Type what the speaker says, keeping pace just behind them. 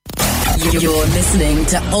You're listening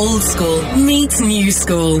to Old School meets New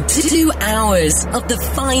School. 2 hours of the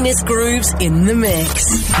finest grooves in the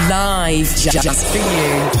mix. Live just for you.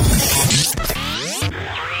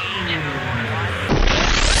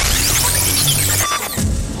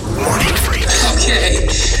 Morning Freaks. Okay,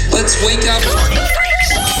 let's wake up.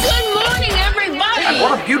 Good morning, everybody. And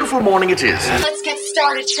what a beautiful morning it is. Let's get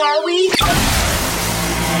started, shall we?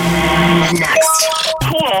 Next.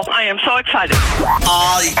 Cool, I am so excited.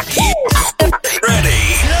 Are you ready?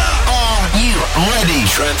 Are you ready?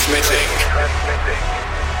 Transmitting.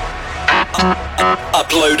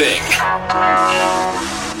 Uploading.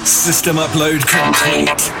 System upload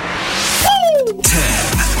complete. 10,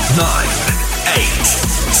 9, 8,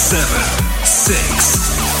 7, 6,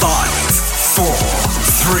 5, 4,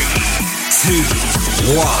 3, 2,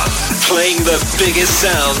 1. Playing the biggest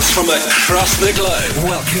sounds from across the globe.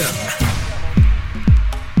 Welcome.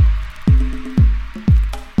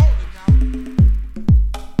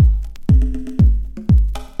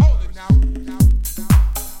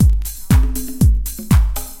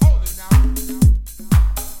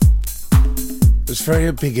 It's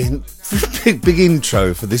very big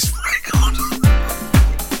intro for this record.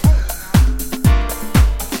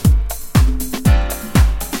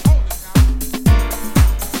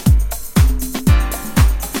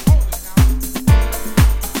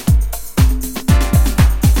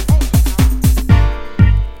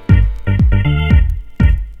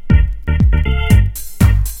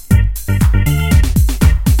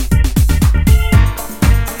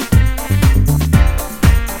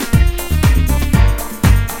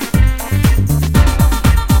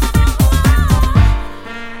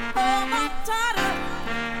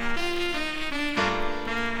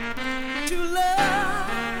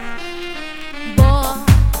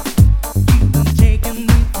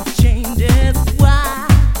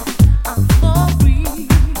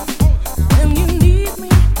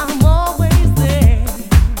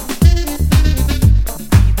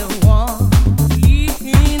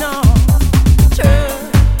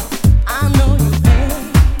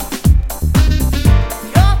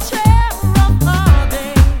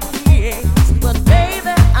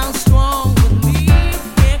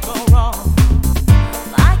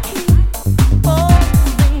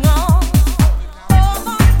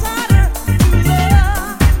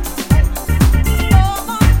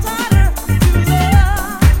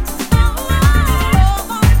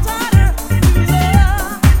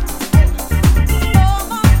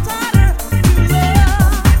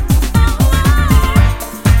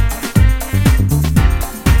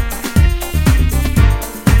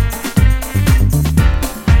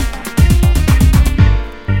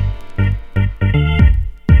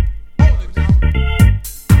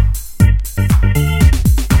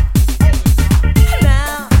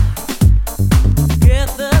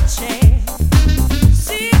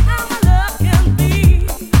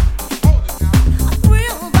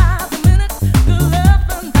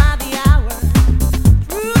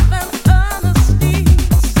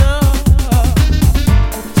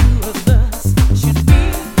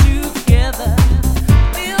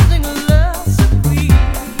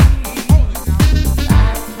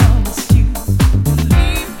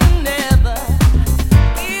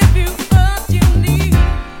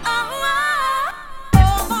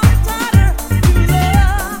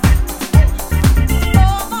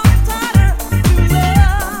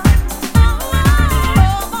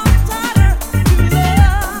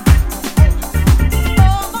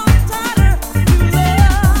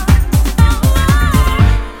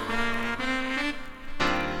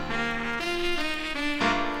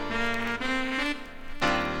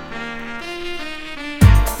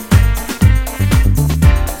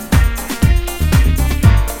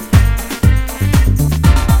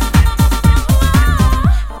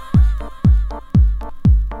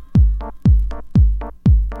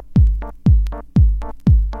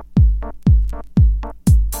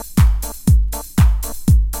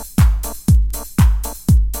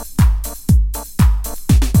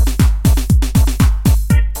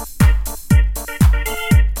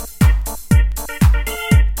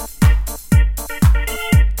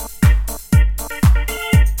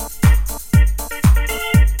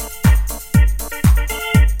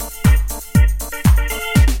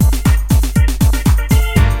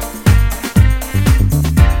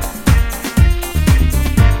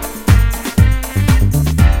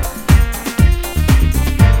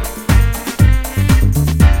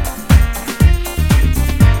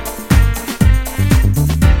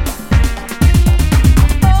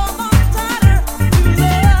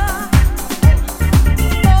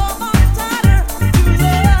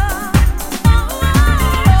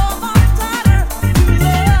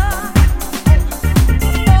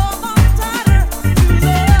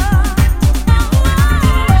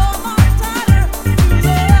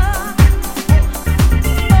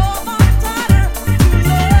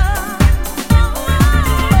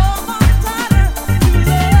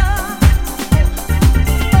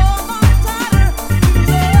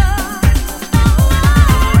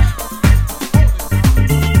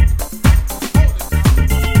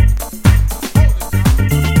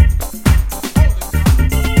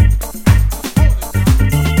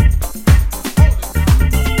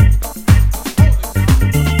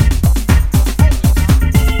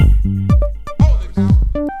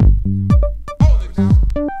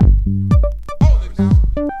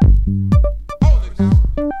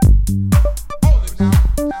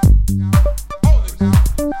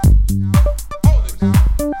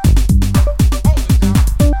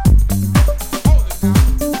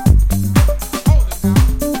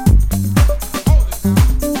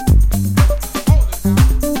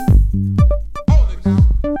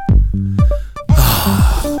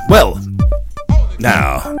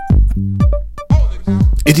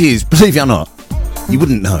 is, believe it or not, you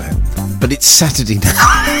wouldn't know it, but it's Saturday now.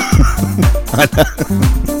 I know.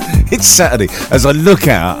 It's Saturday. As I look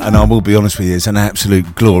out, and I will be honest with you, it's an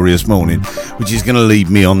absolute glorious morning, which is going to lead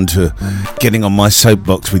me on to getting on my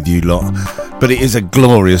soapbox with you lot. But it is a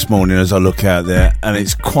glorious morning as I look out there, and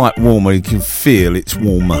it's quite warmer. You can feel it's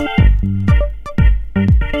warmer.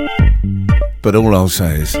 But all I'll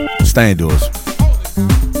say is, stay indoors.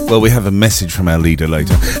 Well, we have a message from our leader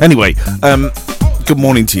later. Anyway, good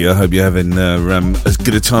morning to you. I hope you're having as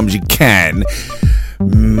good a time as you can.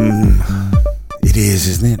 It is,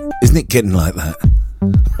 isn't it? Isn't it getting like that?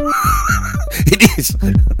 It is.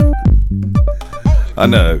 I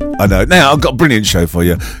know. Now, I've got a brilliant show for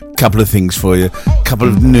you. Couple of things for you. Couple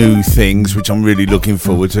of new things, which I'm really looking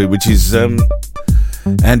forward to, which is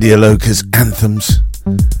Andy Aloka's Anthems.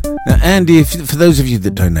 Now, Andy, for those of you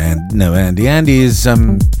that don't know Andy is,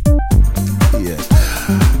 yes.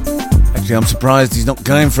 Actually, I'm surprised he's not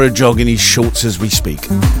going for a jog in his shorts as we speak.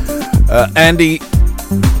 Andy,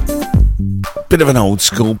 bit of an old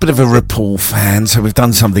school, bit of a RuPaul fan, so we've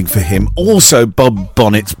done something for him. Also, Bob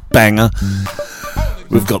Bonnet's banger.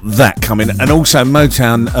 We've got that coming, and also a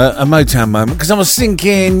Motown moment, because I was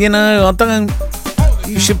thinking,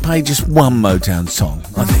 you should play just one Motown song,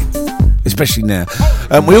 I think, especially now.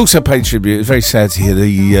 We also paid tribute. It was very sad to hear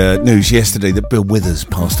the news yesterday that Bill Withers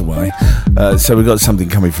passed away, so we've got something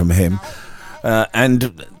coming from him.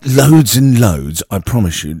 And loads and loads, I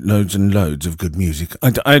promise you, loads and loads of good music.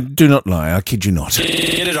 I do not lie, I kid you not.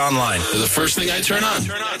 Get it online. The first thing I turn on.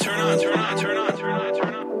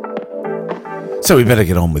 So we better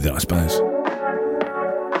get on with it, I suppose.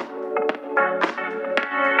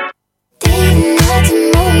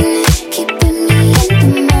 Keeping me in the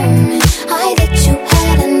moment. I that you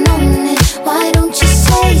hadn't known it. Why don't you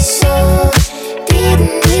say so?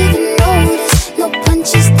 Didn't even notice. No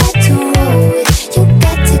punches that to roll with. You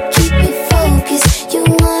got to keep me focused. You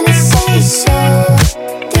wanna say so?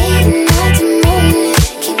 Didn't have to moan it.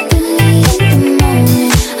 Keeping me in the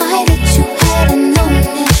moment. I that you hadn't known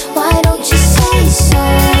it. Why don't you say so?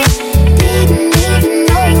 Didn't even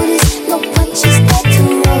notice. No punches that to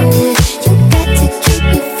roll with. You got to keep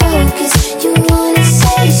me focused. You wanna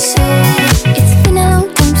say so? It's been a long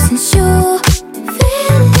time since you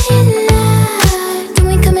feeling love. You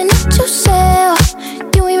ain't coming out yourself.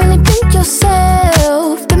 You ain't really been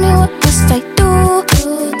yourself. Tell me what must I do?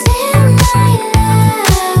 Damn my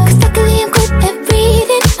love. 'Cause luckily I'm good at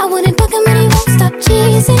reading. I wouldn't bug him, but he won't stop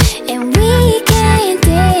cheesing. And we can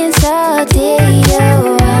dance all day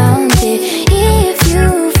around it. If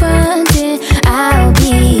you front it, I'll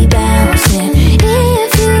be bouncing.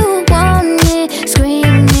 If you want it,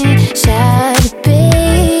 scream it, shout it,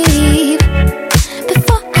 babe.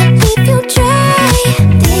 Before I leave you dry,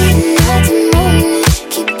 didn't have to moan it.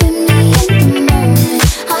 Keeping me in the moment.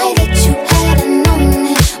 I that you hadn't known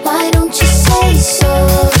it. Why don't you say so?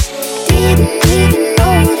 Didn't even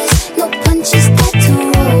notice. No punches that to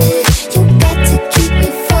roll with. You got to keep me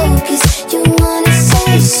focused. You wanna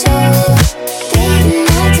say so? Didn't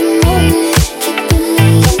have to moan it. Keeping me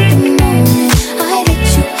in the moment. I that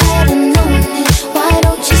you hadn't known it. Why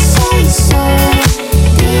don't you say so?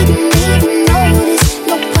 Didn't even notice.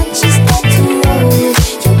 No punches that to roll with.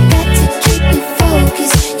 You got to keep me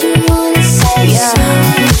focused. You wanna say so?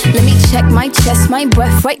 Let me check my chest, my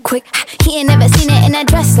breath right quick. He ain't never seen it in a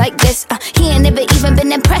dress like this. He ain't never even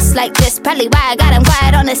been impressed like this. Probably why I got him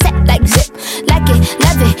quiet on the set like zip. Like it,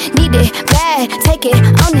 love it, need it, bad. Take it,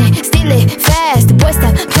 own it, steal it, fast. The boy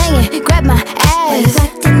stop playing, grab my ass.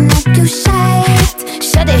 Acting like you shy.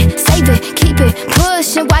 Shut it, save it, keep it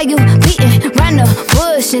pushing while you beating round the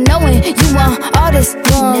bush and knowing you want all this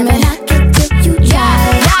woman. Never knock it till you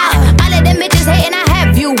try. Yeah, all of them bitches hating, I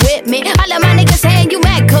have you with me. All of my niggas saying you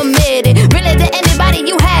mad committed. Really to anybody,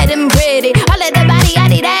 you had them pretty. All of the body, I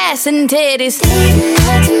need ass and titties. Didn't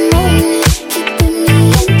have to moan it. Keeping me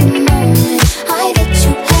in the moment. I that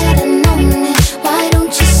you hadn't known it. Why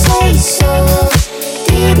don't you say so?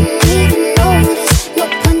 Didn't even notice. No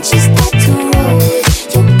punches that to roll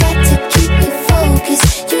with. You got to keep me focused.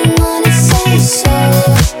 You wanna say so?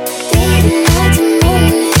 Didn't have to moan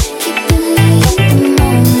it. Keeping me in the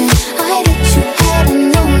moment. I that you hadn't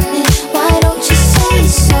known it. Why don't you say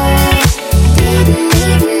so? Didn't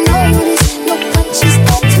even notice. No punches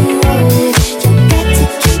that to roll with. You got to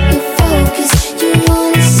keep me focused.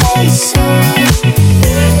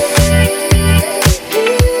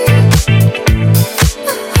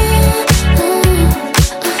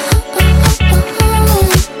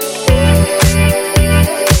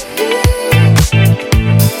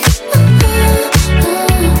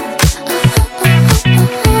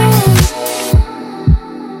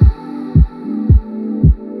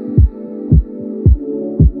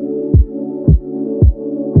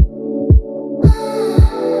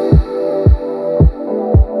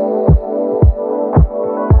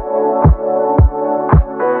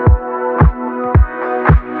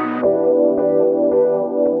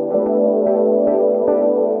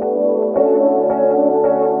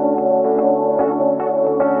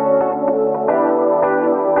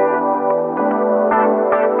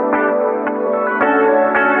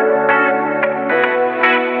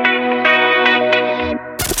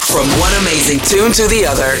 tune to the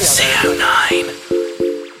other. Sam 9.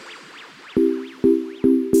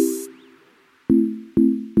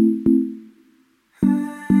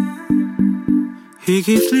 He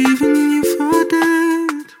keeps leaving you for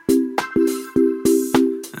dead.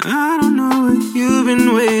 I don't know what you've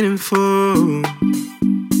been waiting for.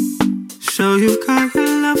 So you've got your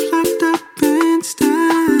love locked up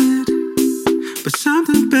instead. But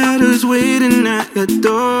something better's waiting at your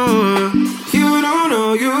door. You don't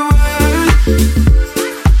know your worth.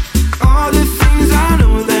 All the things I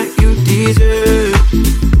know that you deserve.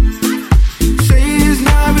 Say it's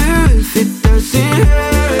not real if it doesn't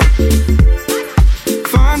hurt.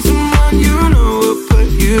 Find someone you know will put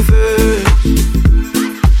you first.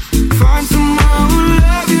 Find someone who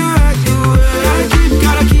love you at your word.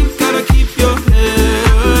 Gotta keep your head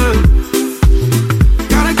up.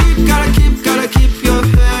 Gotta keep your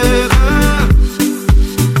head up.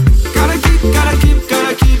 Gotta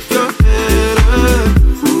keep your head up.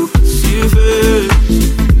 Who puts you first?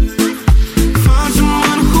 Find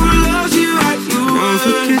someone who loves you at your word. Don't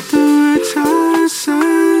forget the words I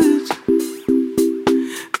said.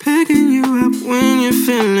 Picking you up when you're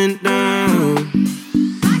feeling down.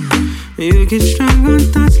 You get strong on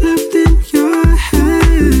thoughts left in your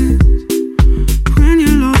head. When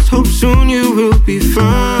you lost hope, soon you will be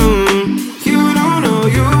found. You don't know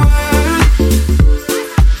your worth.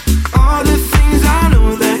 All the things I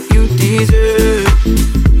know that you deserve.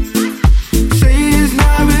 Say it's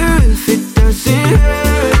not real if it doesn't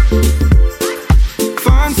hurt.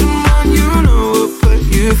 Find someone you know will put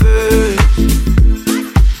you first.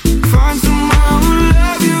 Find someone who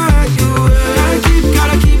love you at your word.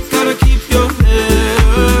 Gotta keep your head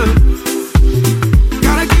up.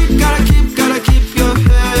 Gotta keep your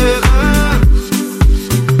head up.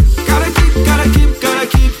 Gotta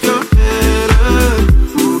keep your head up.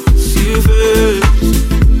 Who puts you first?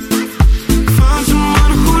 Find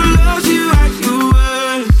someone who loves you at your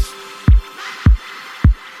word.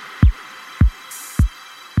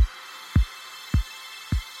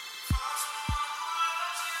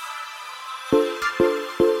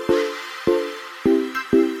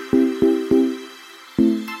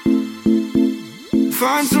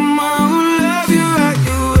 Find someone who love you at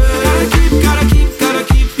your word. Gotta keep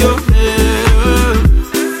your head up.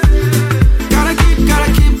 Gotta keep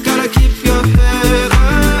your head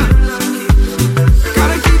up.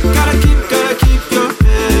 Gotta keep your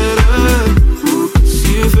head up. Who puts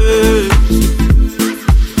you first?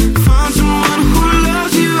 Find someone who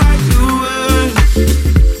loves you at your word.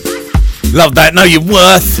 Love that. Know your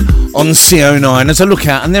worth on CO9 as I look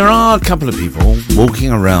out, and there are a couple of people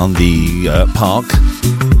walking around the park,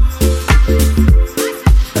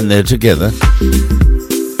 and they're together.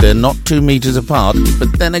 They're not 2 meters apart,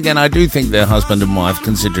 but then again, I do think they're husband and wife,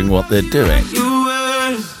 considering what they're doing.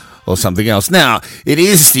 Or something else. Now, it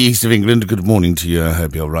is the East of England. Good morning to you. I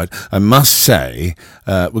hope you're right. I must say,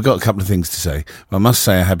 we've got a couple of things to say. I must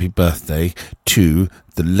say a happy birthday to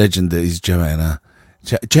the legend that is Joanne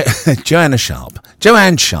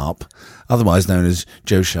Sharp, otherwise known as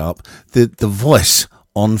Joe Sharp, the voice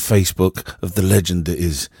on Facebook of the legend that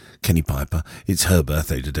is Kenny Piper. It's her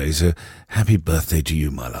birthday today, so happy birthday to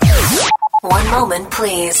you, my love. One moment,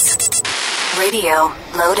 please. Radio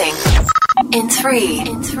loading. In 3,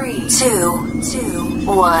 2,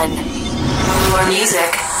 1. Your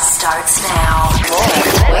music starts now.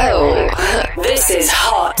 Whoa. This is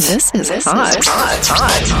hot. This is hot.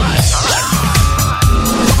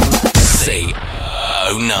 Say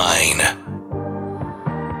 09.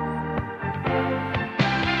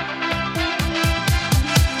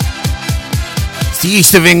 It's the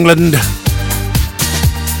East of England.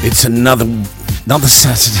 It's another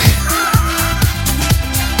Saturday.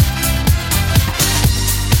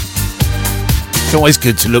 It's always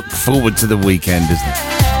good to look forward to the weekend, isn't it?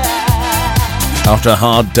 After a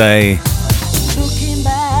hard day. Looking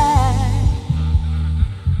back,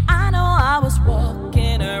 I know I was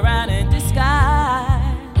walking around in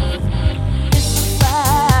disguise. It's a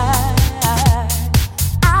fact.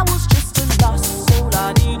 I was just a lost soul,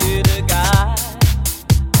 I needed a guide.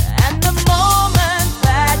 And the moment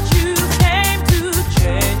that you came to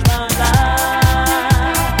change my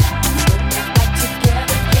life, put me back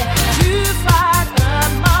together, you fired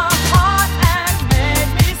my heart and made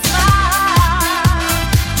me smile.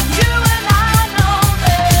 You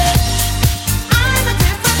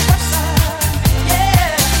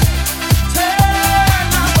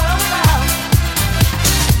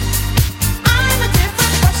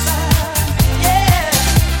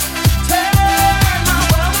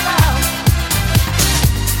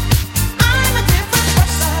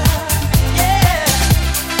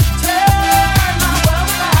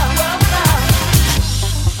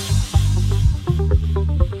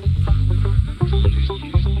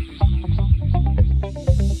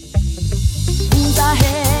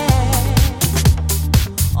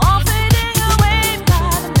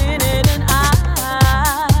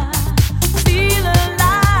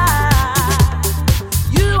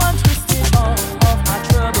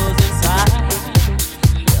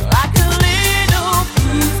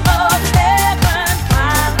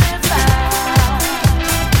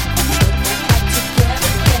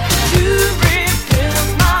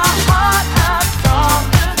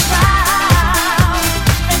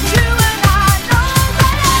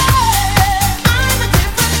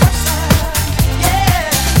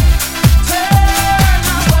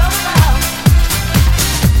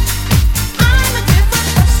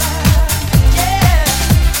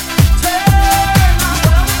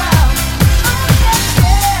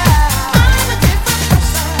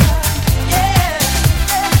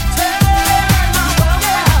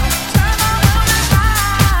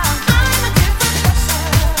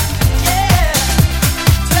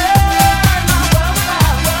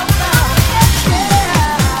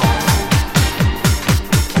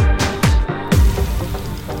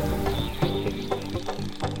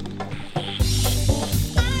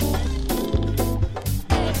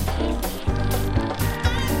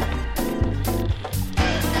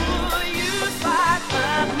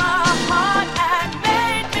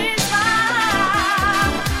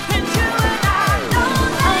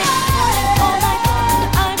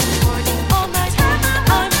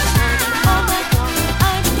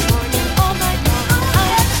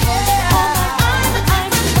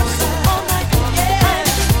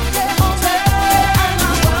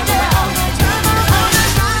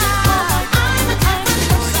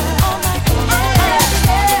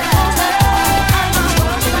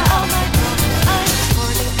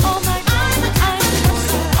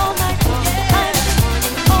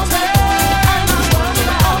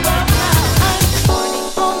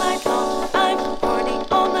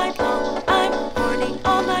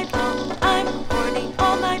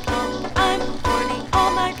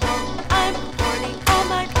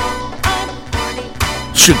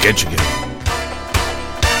Should get you.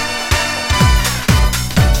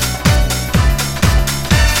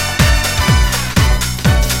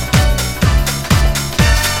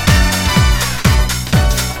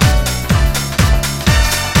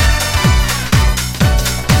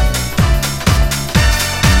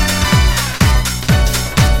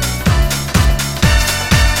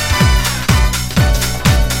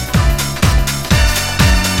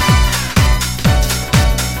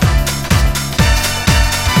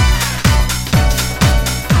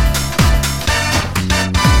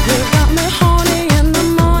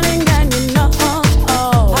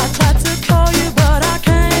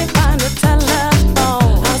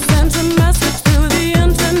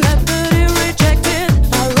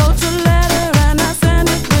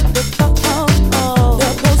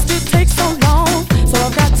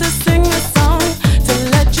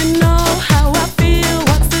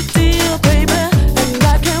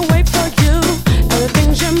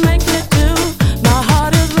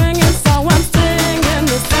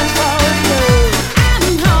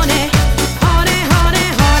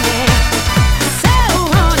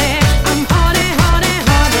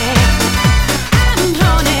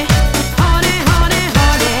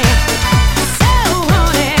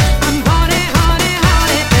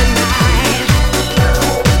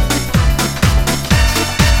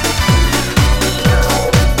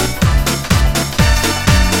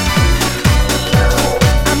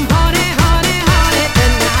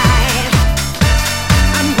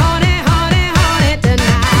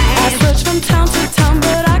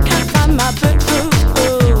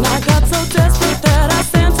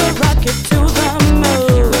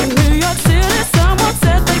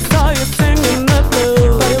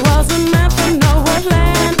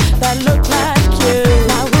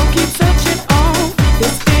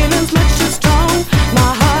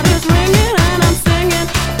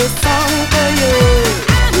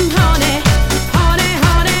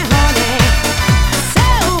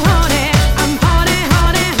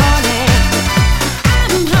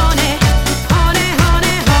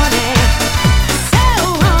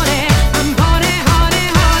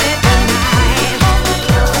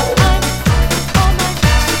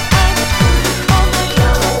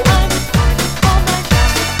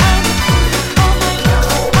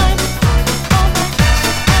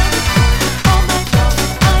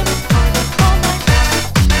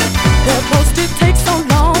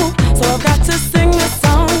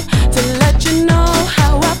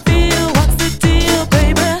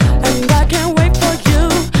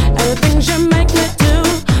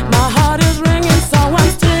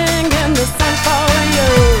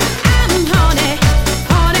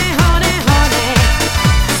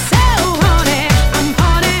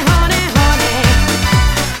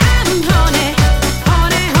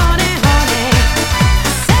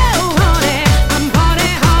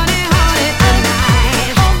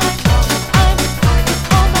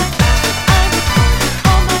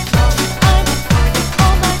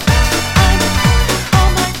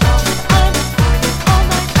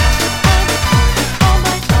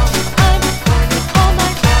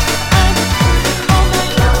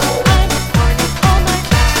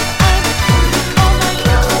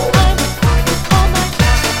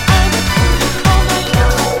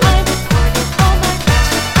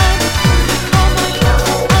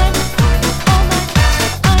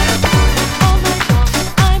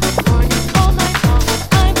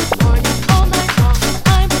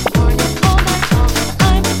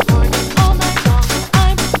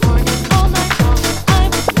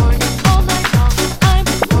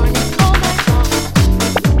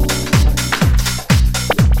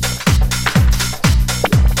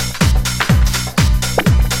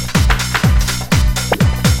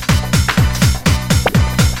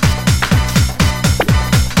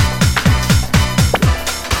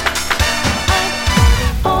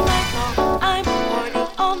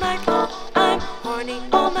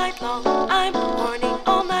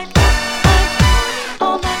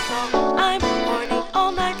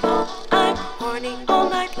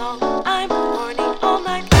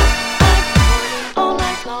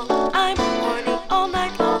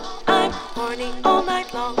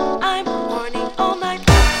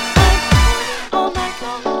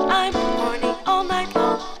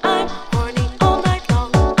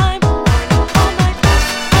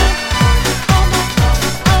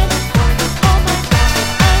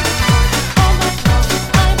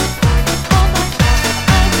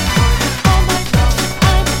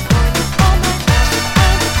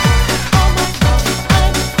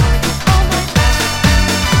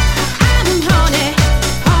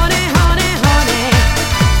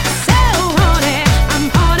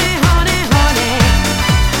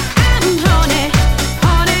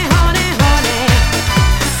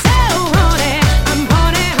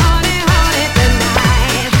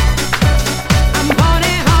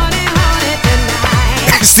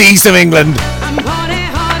 the east of England. I'm horny,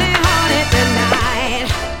 horny, horny tonight.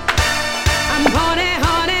 I'm horny,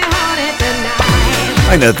 horny, horny tonight.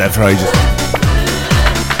 I ain't heard that for ages.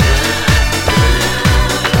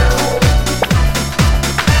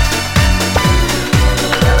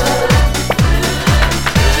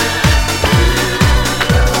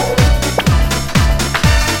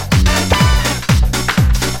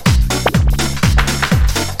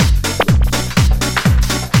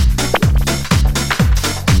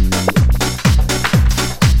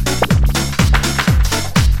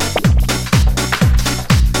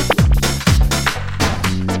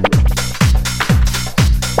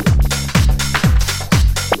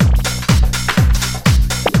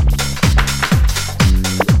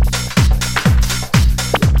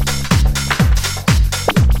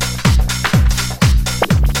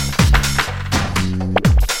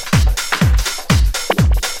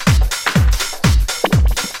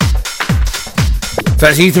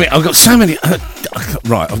 That's easy to me. I've got so many.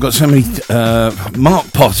 Right, I've got so many.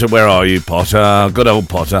 Mark Potter, where are you, Potter? Good old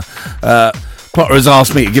Potter. Potter has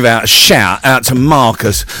asked me to give out a shout out to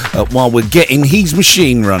Marcus while we're getting his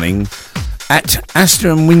machine running at Astor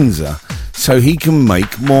and Windsor, so he can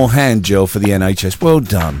make more hand gel for the NHS. Well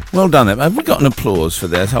done, well done. Have we got an applause for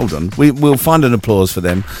that? Hold on, we'll find an applause for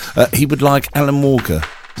them. He would like Alan Walker.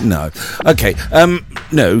 No, okay.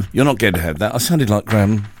 No, you're not going to have that. I sounded like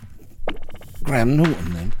Graham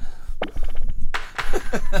Norton then.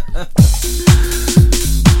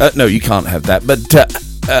 No, you can't have that. But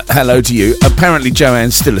hello to you. Apparently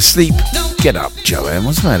Joanne's still asleep. Get up, Joanne.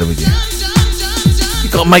 What's the matter with you?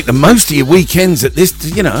 You've got to make the most of your weekends at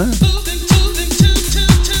this, you know.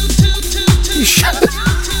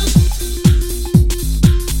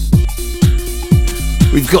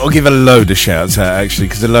 We've got to give a load of shouts out, actually,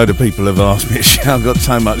 because a load of people have asked me to shout. I've got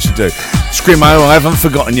so much to do. Scrimo, I haven't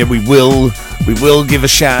forgotten you. We will give a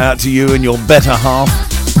shout out to you and your better half.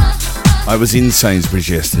 I was in Sainsbury's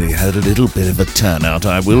yesterday. Had a little bit of a turnout.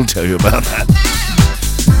 I will tell you about that.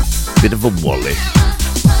 Bit of a wally.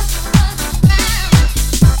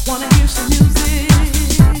 Wanna hear some music?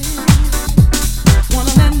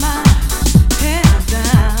 Wanna let my hair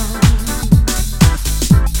down?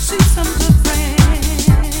 See some good friends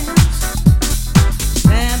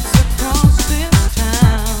dance across this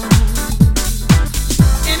town.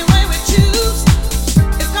 Any way we choose,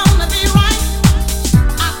 it's gonna be right.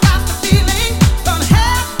 I got the feeling, gonna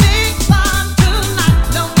have big fun tonight.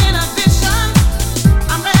 No inhibition,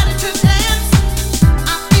 I'm ready to dance.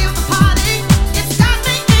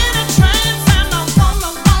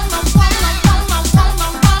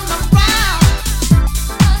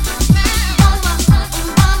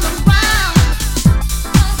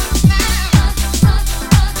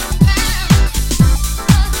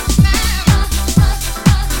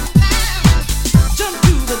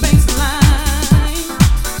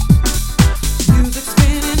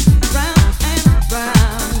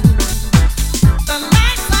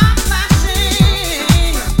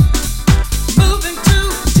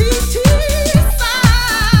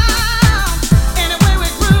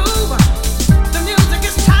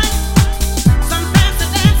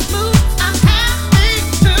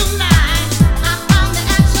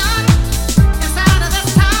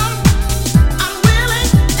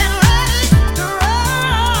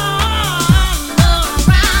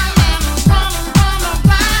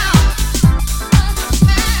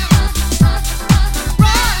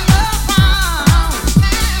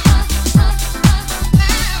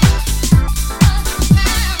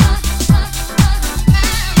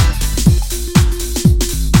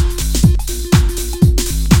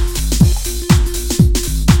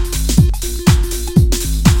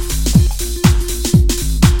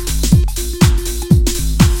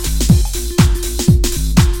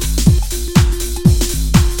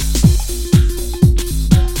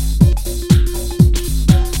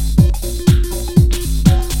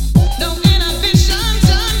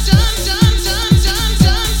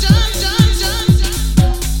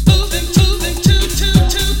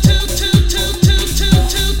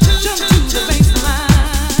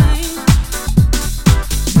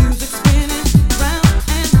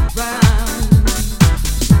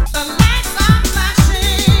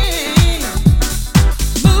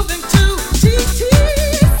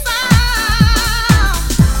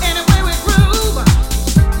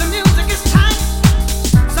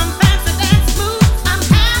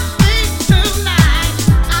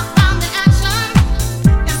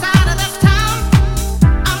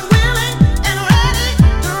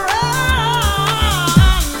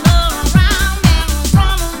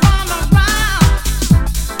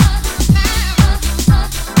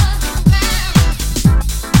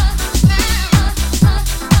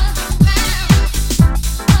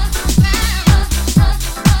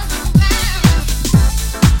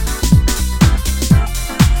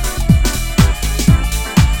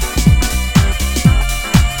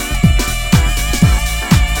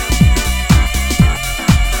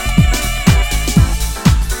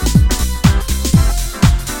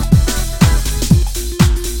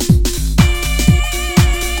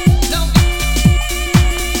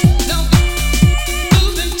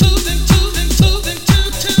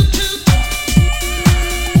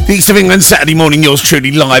 East of England, Saturday morning, yours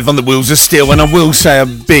truly live on the Wheels of Steel, and I will say a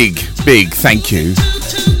big thank you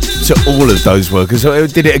to all of those workers. I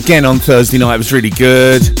did it again on Thursday night, it was really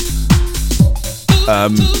good.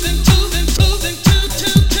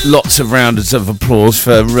 Lots of rounds of applause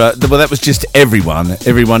for, well, that was just everyone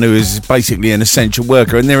who is basically an essential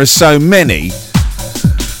worker, and there are so many.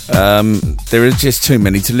 There are just too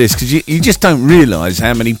many to list, because you just don't realise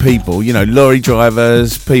how many people, lorry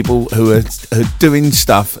drivers, people who are doing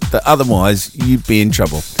stuff that otherwise you'd be in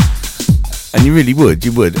trouble. And you really would,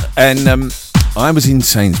 And I was in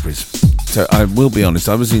Sainsbury's, so I will be honest,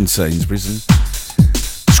 I was in Sainsbury's, and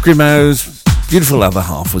Scrimo's beautiful other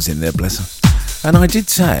half was in there, bless her. And I did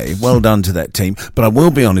say, well done to that team, but I will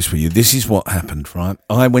be honest with you, this is what happened, right?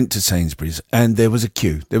 I went to Sainsbury's and there was a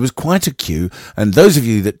queue. There was quite a queue, and those of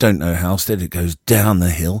you that don't know Halstead, it goes down the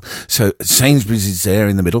hill. So Sainsbury's is there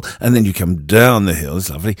in the middle, and then you come down the hill, it's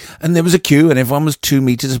lovely. And there was a queue, and everyone was 2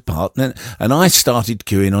 meters apart, and I started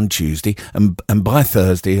queuing on Tuesday, and by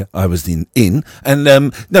Thursday I was in,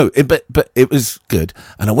 but it was good.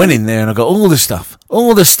 And I went in there and I got all the stuff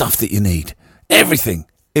that you need, everything.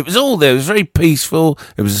 It was all there. It was very peaceful.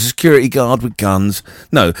 It was a security guard with guns.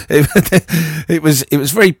 No, it was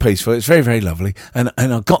very peaceful. It was very, very lovely. And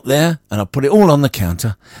I got there and I put it all on the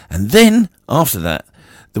counter. And then after that,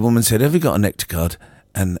 the woman said, "Have you got a Nectar card?"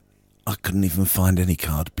 And I couldn't even find any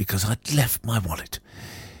card because I'd left my wallet.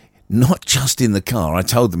 Not just in the car. I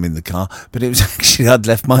told them in the car, but it was actually I'd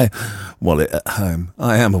left my wallet at home.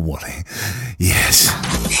 I am a wally. Yes.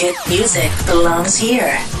 Hit music belongs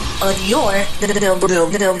here on your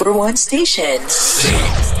number one station.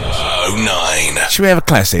 609. Should we have a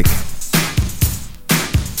classic?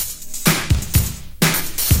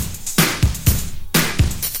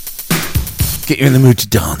 Get you in the mood to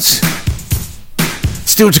dance.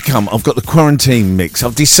 Still to come, I've got the quarantine mix.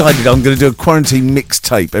 I've decided I'm going to do a quarantine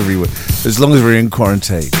mixtape every week, as long as we're in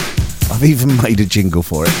quarantine. I've even made a jingle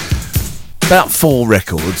for it. About 4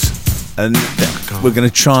 records, and we're going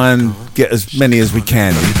to try and get as many as we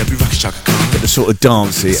can. Get the sort of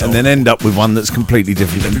dancey, and then end up with one that's completely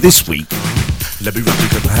different. And this week, I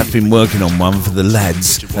have been working on one for the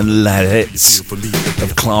lads and ladettes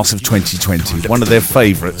of class of 2020. One of their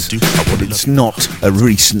favourites, but it's not a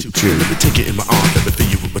recent tune. Let me take it in my arm, let me feel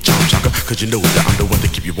you with my charm, chaka. Cause you know that I'm the one to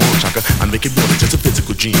keep you warm, chaka. I make it more than just a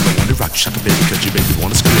physical dream. I wanna rock you, chaka, baby, cause you make me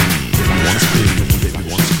wanna scream. You wanna scream, you make me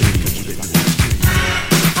wanna scream.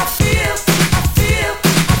 I feel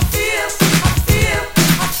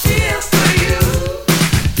for you.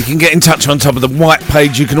 You can get in touch on top of the white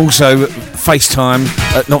page. You can also FaceTime.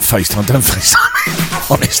 Not FaceTime, don't FaceTime.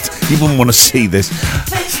 Honest, you wouldn't want to see this.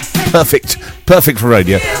 Perfect for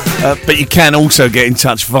radio. But you can also get in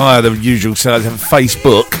touch via the usual sites.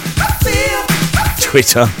 Facebook,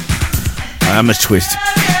 Twitter. I am a twist.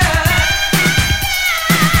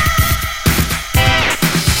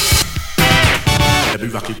 Let me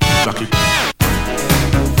rock it, rock it.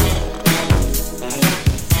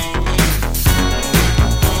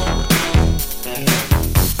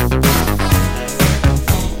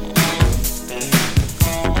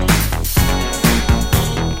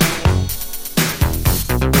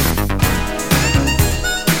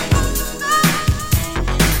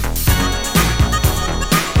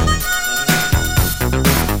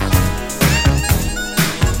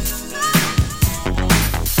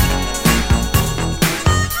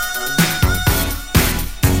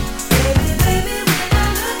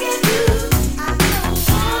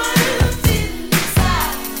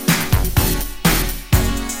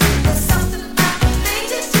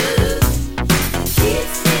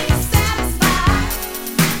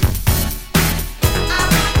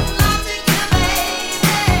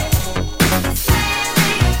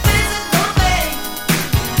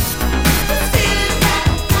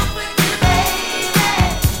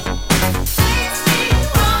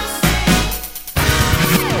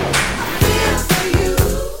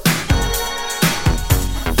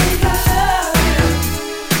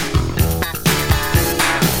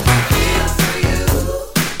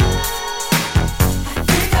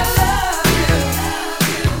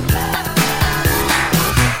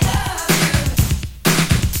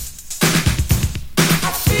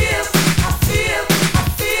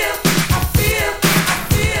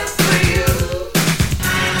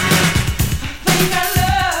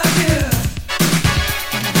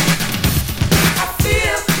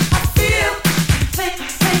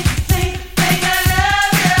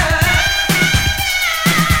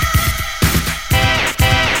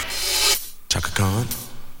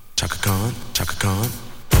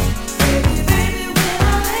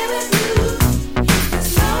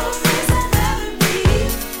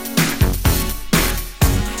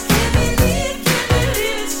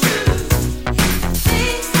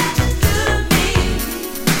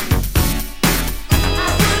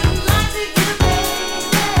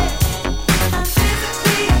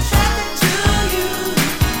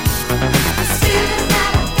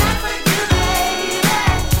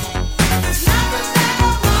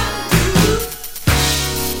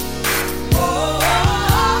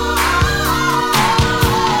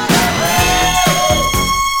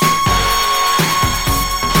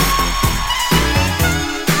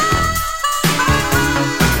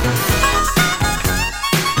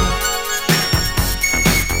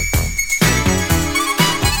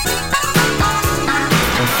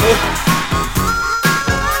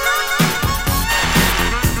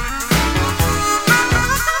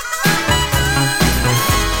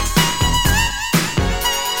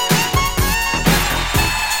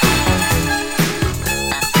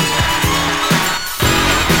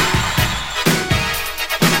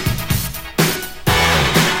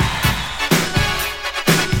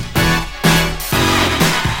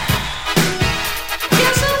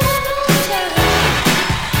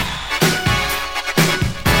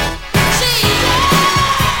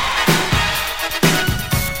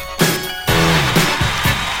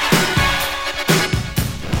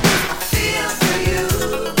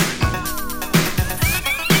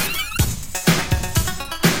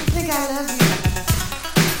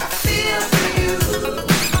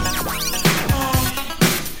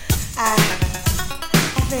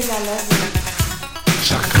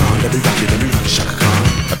 Shaka Khan, let me rock you, Shaka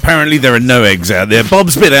Khan. Apparently there are no eggs out there.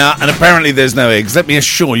 Bob's been out, and apparently there's no eggs. Let me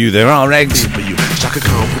assure you, there are eggs. For you, Shaka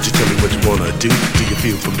Khan, would you tell me what you wanna do? Do you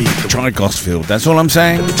feel for me? Try Gosfield, that's all I'm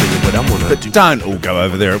saying. Let me tell you what I wanna But do. don't all go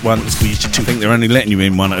over there at once. Squeeze you I too. think they're only letting you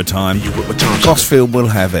in one at a time. You with my tongue, Gosfield will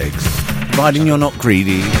have eggs, providing you're not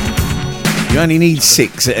greedy. You only need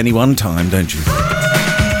 6 at any one time, don't you?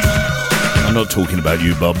 I'm not talking about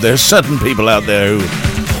you, Bob. There are certain people out there who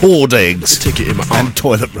hoard eggs Take it in my and arm.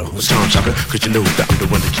 toilet rolls. Time, Shaka, cause you know that I'm the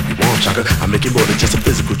one to keep you warm, Shaka. I make it more than just a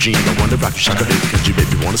physical dream. I wanna rock you, Shaka, baby, cause you make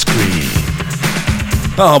me wanna scream.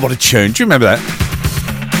 Oh, what a tune. Do you remember that?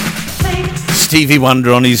 Stevie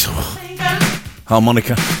Wonder on his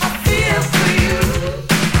harmonica.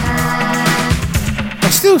 I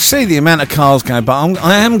still see the amount of cars going, but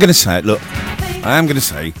I am going to say it. Look, I am going to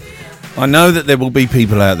say, I know that there will be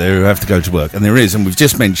people out there who have to go to work, and there is, and we've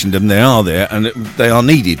just mentioned them. They are there, and they are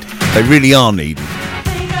needed. They really are needed.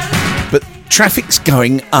 But traffic's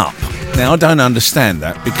going up. Now, I don't understand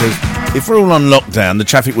that, because if we're all on lockdown, the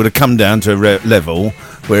traffic would have come down to a level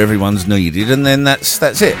where everyone's needed, and then that's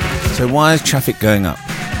it. So why is traffic going up?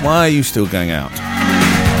 Why are you still going out?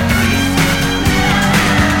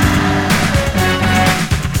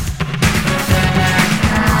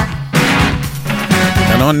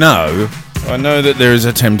 And I know that there is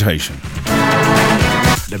a temptation,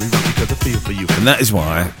 Let me rock you cause I feel for you. and that is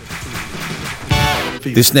why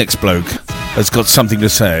this next bloke has got something to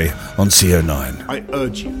say on CO9. I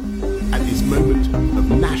urge you, at this moment of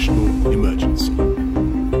national emergency,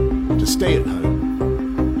 to stay at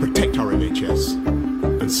home, protect our NHS,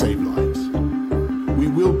 and save lives. We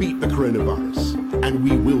will beat the coronavirus, and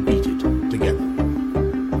we will beat it together.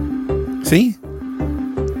 See?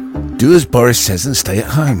 Do as Boris says and stay at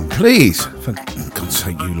home, please. For God's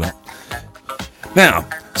sake, you lot. Now,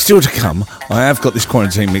 still to come, I have got this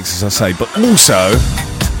quarantine mix, as I say, but also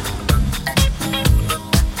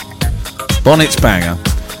Bonnet's banger.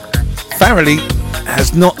 Farrelly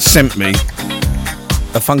has not sent me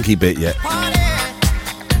a funky bit yet.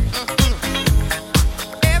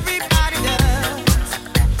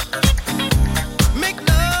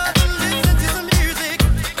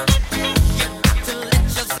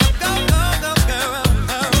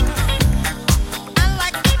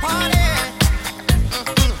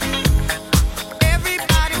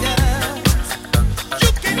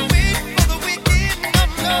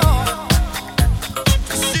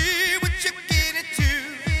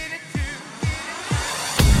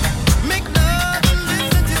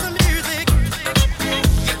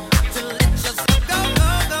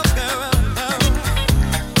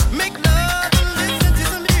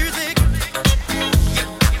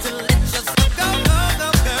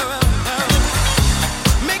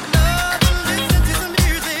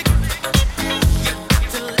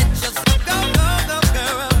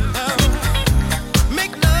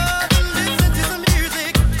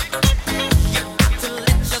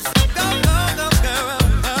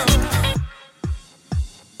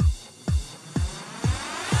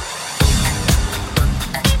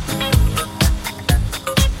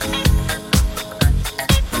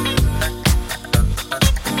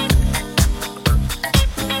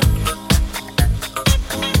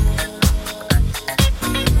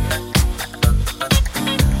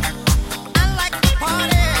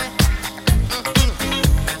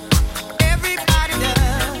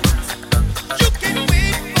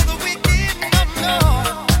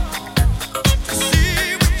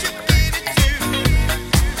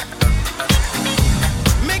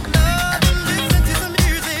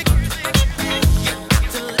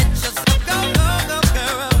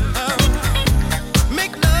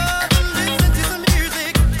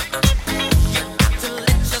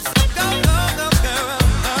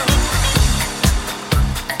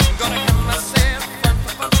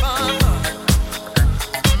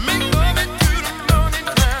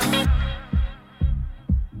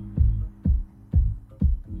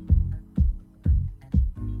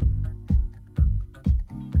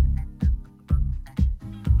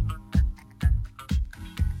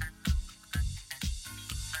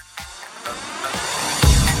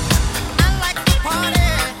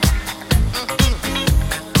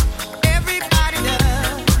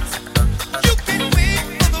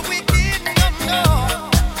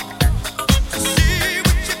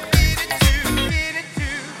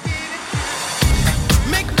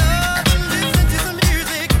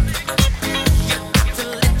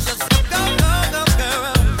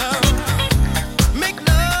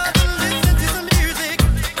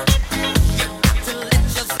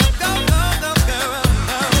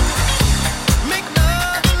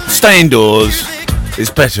 Stay indoors. It's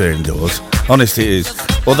better indoors. Honestly, it is.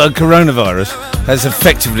 Although coronavirus has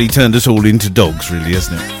effectively turned us all into dogs, really,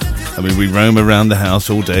 hasn't it? I mean, we roam around the house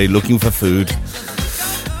all day looking for food.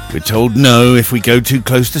 We're told no if we go too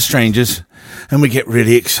close to strangers, and we get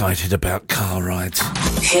really excited about car rides.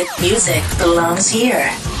 Hit music belongs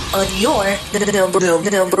here on your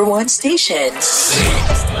number one station.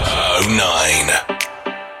 C09.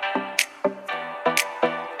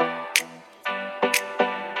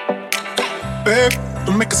 Babe,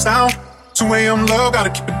 don't make a sound. 2 a.m. love, gotta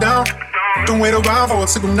keep it down. Don't wait around for a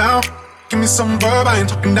signal now. Give me some verb, I ain't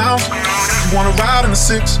talking down. You wanna ride in the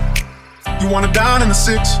 6, you wanna dine in the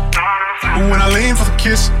 6. But when I lean for the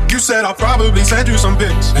kiss, you said I'll probably send you some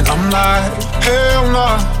pics. And I'm like, hell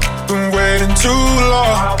nah, been waiting too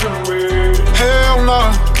long. Hell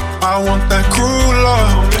nah, I want that cruel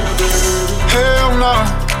love. Hell nah,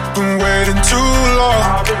 been waiting too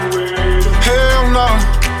long. Hell nah,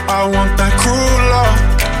 I want that cruel love.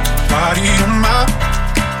 Body on my,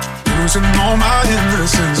 losing all my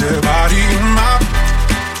innocence. Yeah, body on my,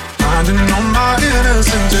 finding all my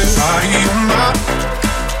innocence. Yeah, body on my,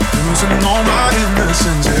 losing all my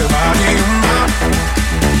innocence. Yeah, body on my,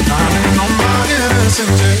 finding all my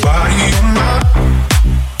innocence. Yeah, body on my,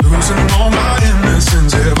 losing all my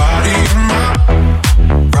innocence. Yeah, body on my,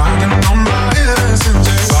 finding all my innocence.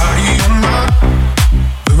 Yeah, body on my,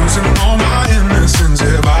 losing all my innocence.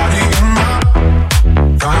 Yeah, body on my,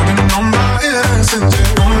 finding all my innocence.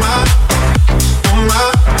 Yeah, on my, on my,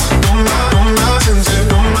 on my, on my sins.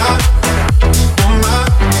 Yeah, on my, on my,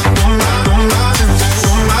 on my, on my sins. Yeah,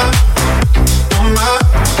 on my, on my,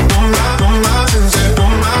 on my, on my sins. Yeah,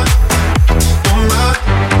 on my, on my,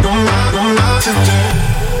 on my, on my sins. Yeah.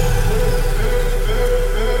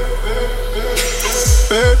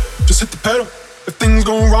 Babe, just hit the pedal. If things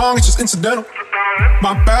go wrong, it's just incidental.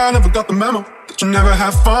 My bad, never got the memo that you never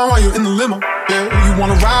have fun while you're in the limo. Yeah, you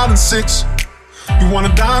wanna ride in the 6, you wanna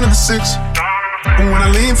dine in the 6. But when I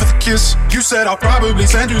lean for the kiss, you said I'll probably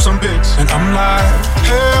send you some pics. And I'm like,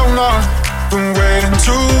 hell nah, been waiting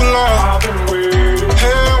too long.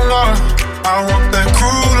 Hell nah, I want that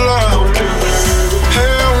cruel love.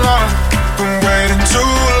 Hell nah, been waiting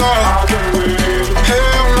too long.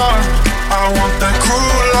 Hell nah, I want that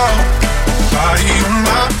cruel love. Body on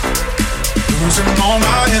my, losing all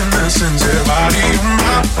my innocence. Yeah, body on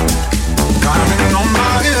my, finding all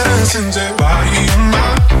my innocence. Yeah, body on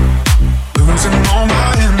my, losing all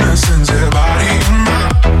my innocence. Yeah, body on my,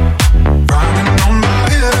 finding all my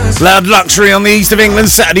innocence. Loud Luxury on the east of England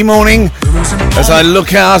Saturday morning as I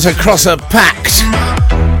look out across a packed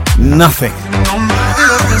nothing.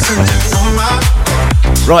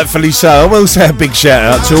 Rightfully so. I will say a big shout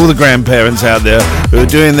out to all the grandparents out there who are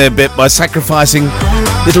doing their bit by sacrificing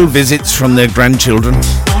little visits from their grandchildren.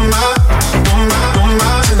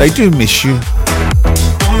 They do miss you.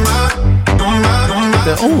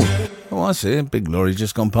 Oh, I see. A big lorry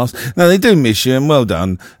just gone past. No, they do miss you, and well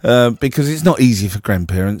done, because it's not easy for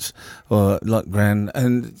grandparents or like gran.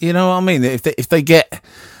 And you know what I mean? If they get,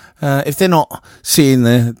 if they're not seeing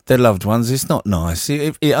their loved ones, it's not nice.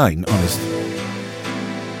 It ain't, honest.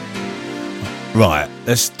 Right,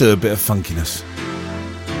 let's do a bit of funkiness.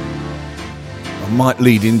 I might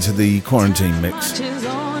lead into the quarantine mix.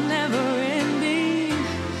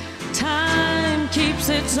 Time keeps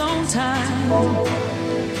its own time.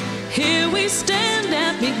 Here we stand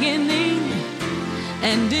at beginning,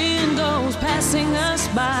 and in goes passing us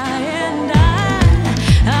by. And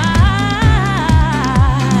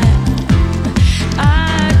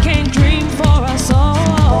I can't dream for us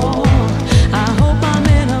all. I hope I'm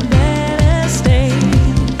in a better state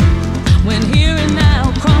when here and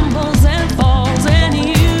now crumbles and falls, and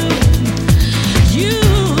you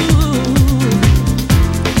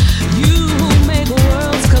make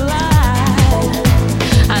worlds collide.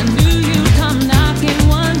 I knew you'd come knocking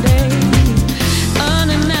one day,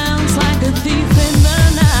 unannounced like a thief in the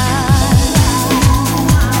night.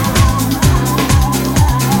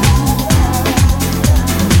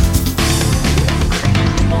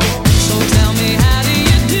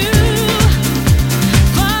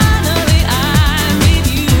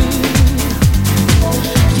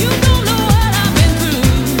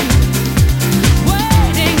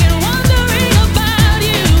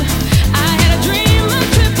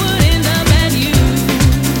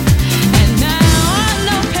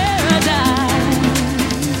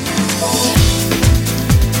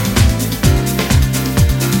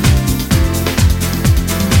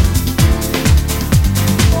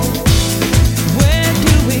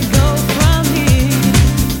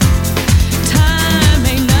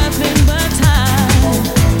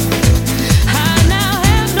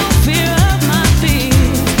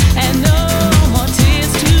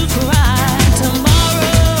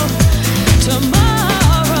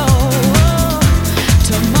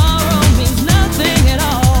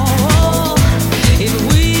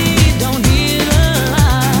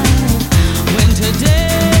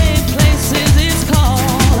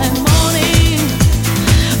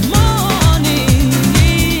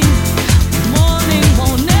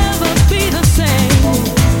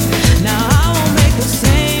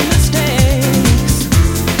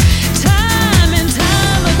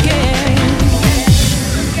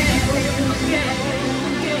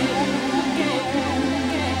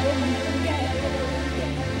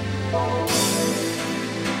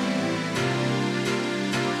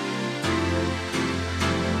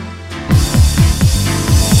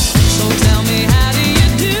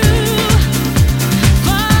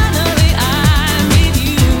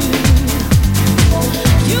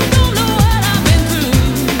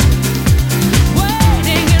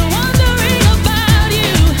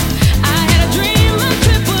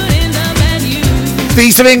 The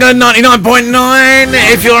East of England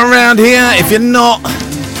 99.9 if you're around here. If you're not,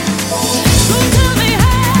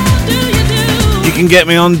 you can get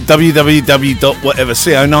me on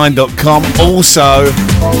www.whateverco9.com. Also,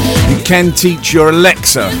 you can teach your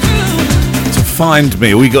Alexa to find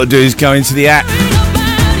me. All you got to do is go into the app,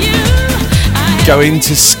 go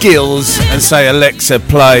into skills and say Alexa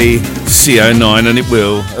play CO9, and it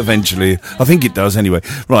will eventually. I think it does anyway.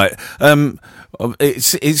 Right.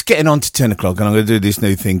 It's getting on to 10 o'clock and I'm going to do this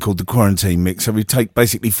new thing called the quarantine mix. So we take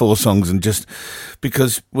basically 4 songs and just,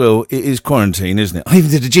 because, well, it is quarantine, isn't it? I even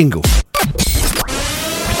did a jingle.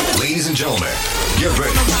 Ladies and gentlemen, get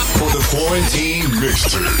ready for the Quarantine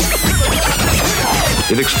Mixtape.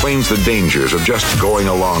 It explains the dangers of just going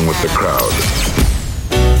along with the crowd.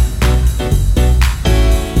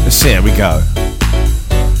 So there we go.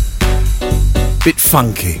 Bit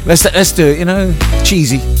funky. Let's do it, you know,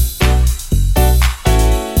 cheesy.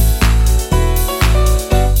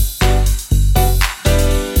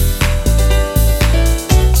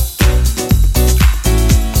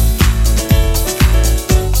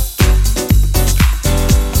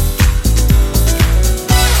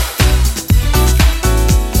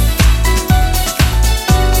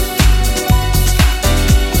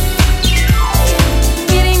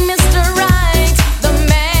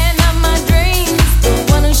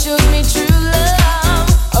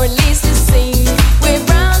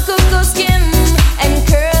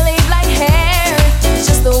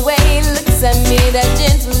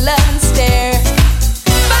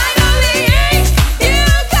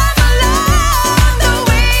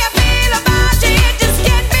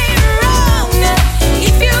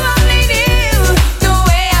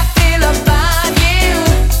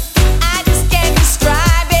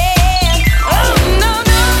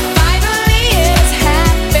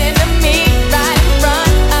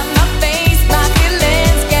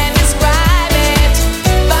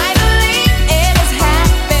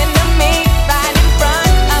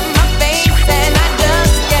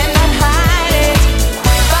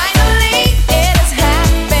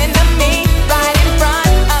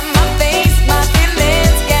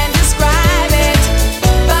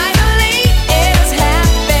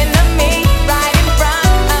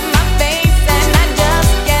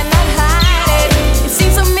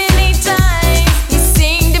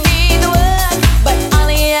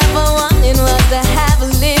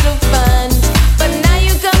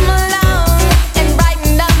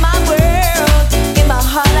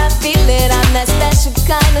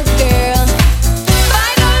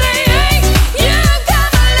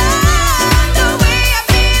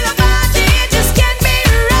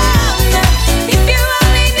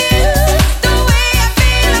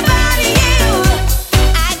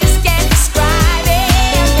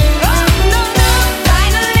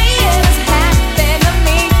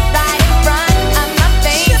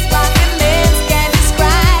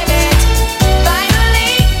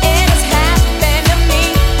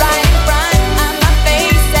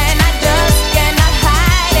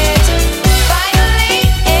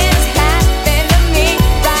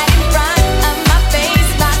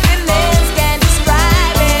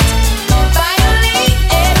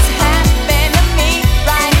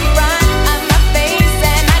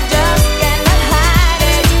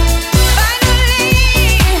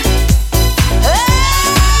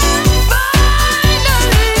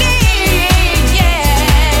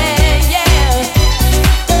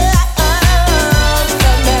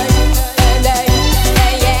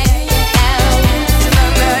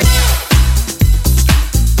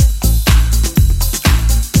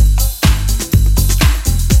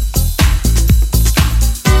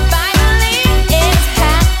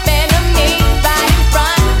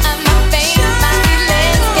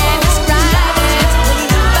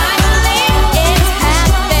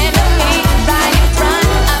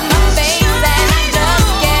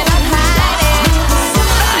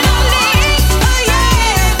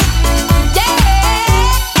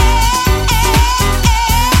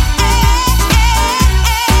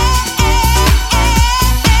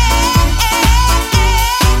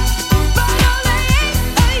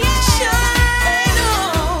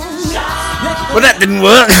 Well, that didn't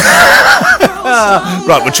work.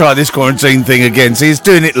 Right, we'll try this quarantine thing again. See, it's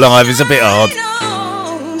doing it live. It's a bit hard.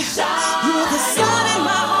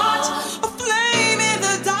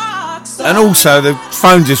 And also, the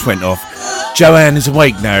phone just went off. Joanne is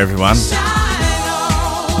awake now, everyone.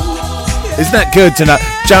 Isn't that good to know?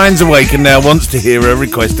 Joanne's awake and now wants to hear her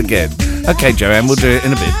request again. Okay, Joanne, we'll do it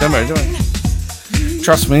in a bit. Don't worry, don't worry.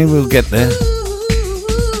 Trust me, we'll get there.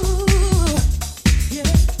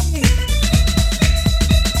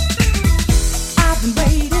 I've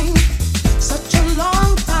been waiting such a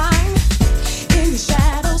long time in the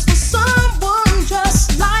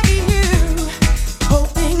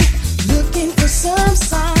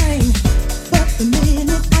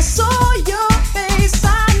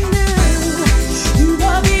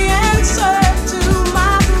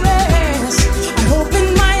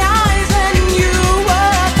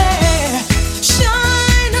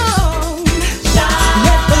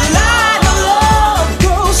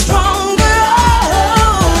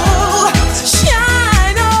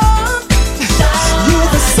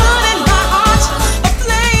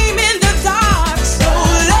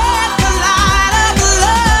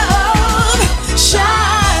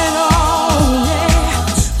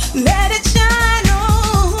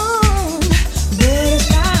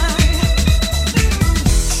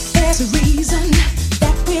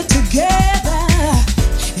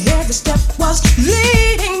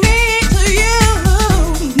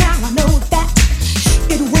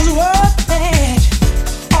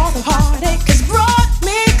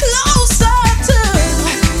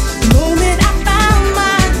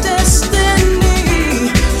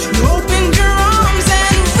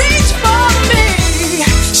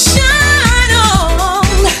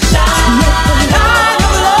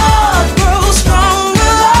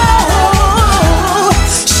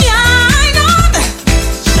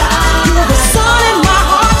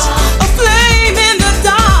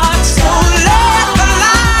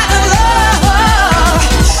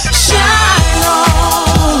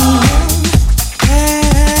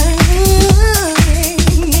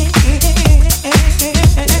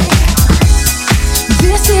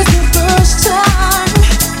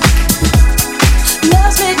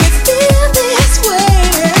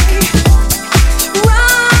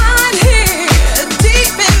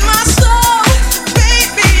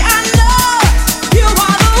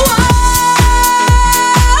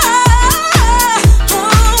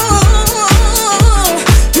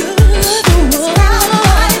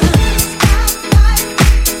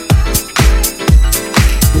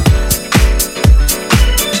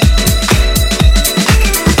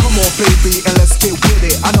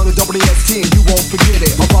get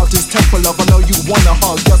it. About this temple love, I know you wanna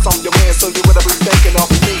hug. Yes, I'm your man, so you better be thinking of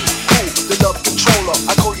me. Ooh, the love controller.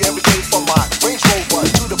 I call you every day for my Range Rover.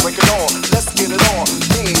 Do the break it on. Let's get it on.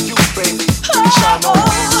 Me and you, baby. We can shine on.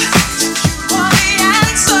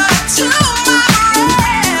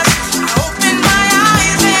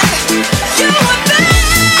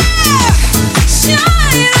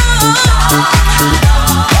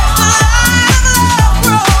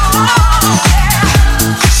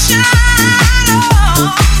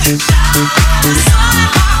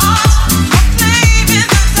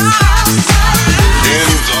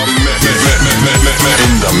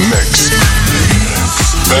 In the mix.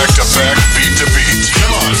 Back to back, beat to beat.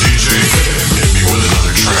 Come on, DJ. Hit me with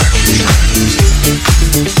another track.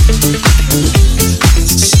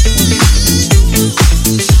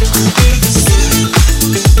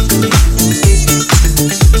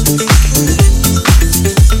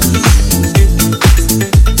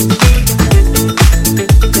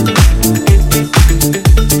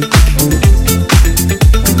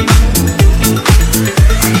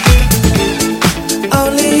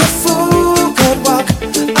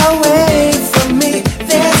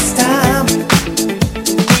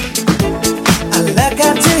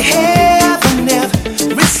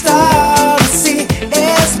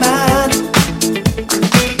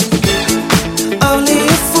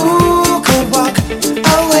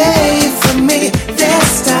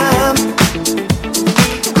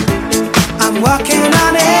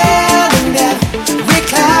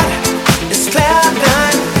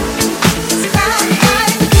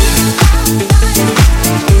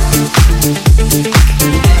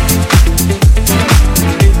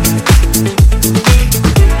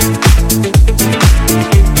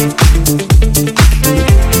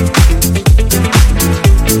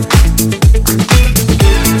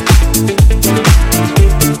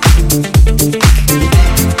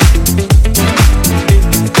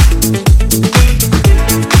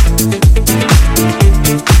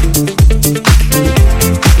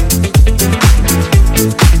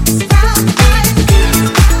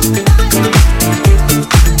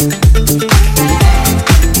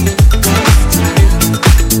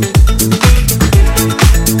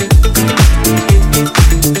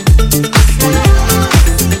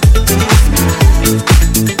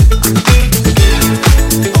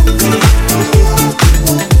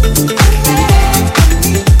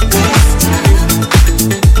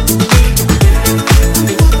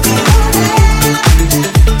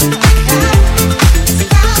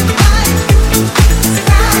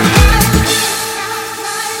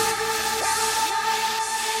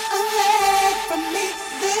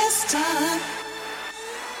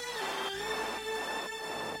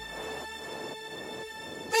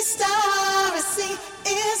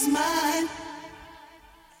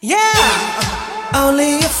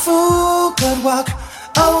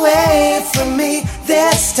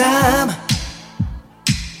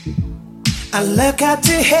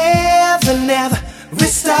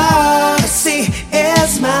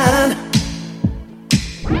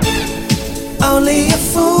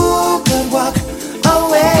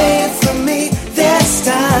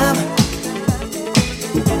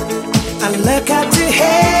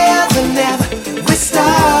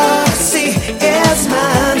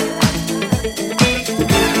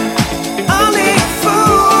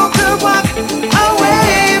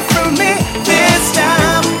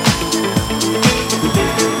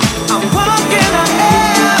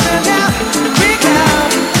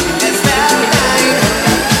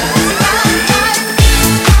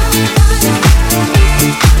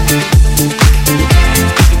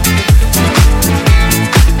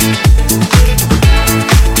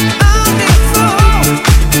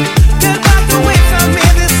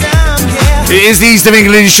 Is the East of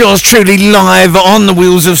England Shores truly live on the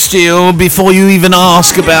Wheels of Steel? Before you even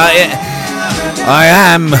ask about it, I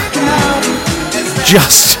am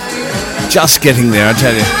just getting there, I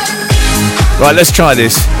tell you. Right, let's try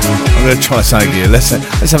this. I'm going to try something here. Let's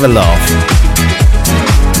have a laugh.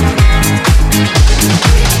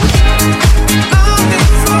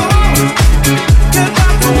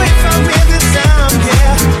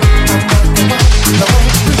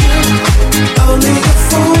 Only a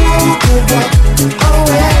fool could walk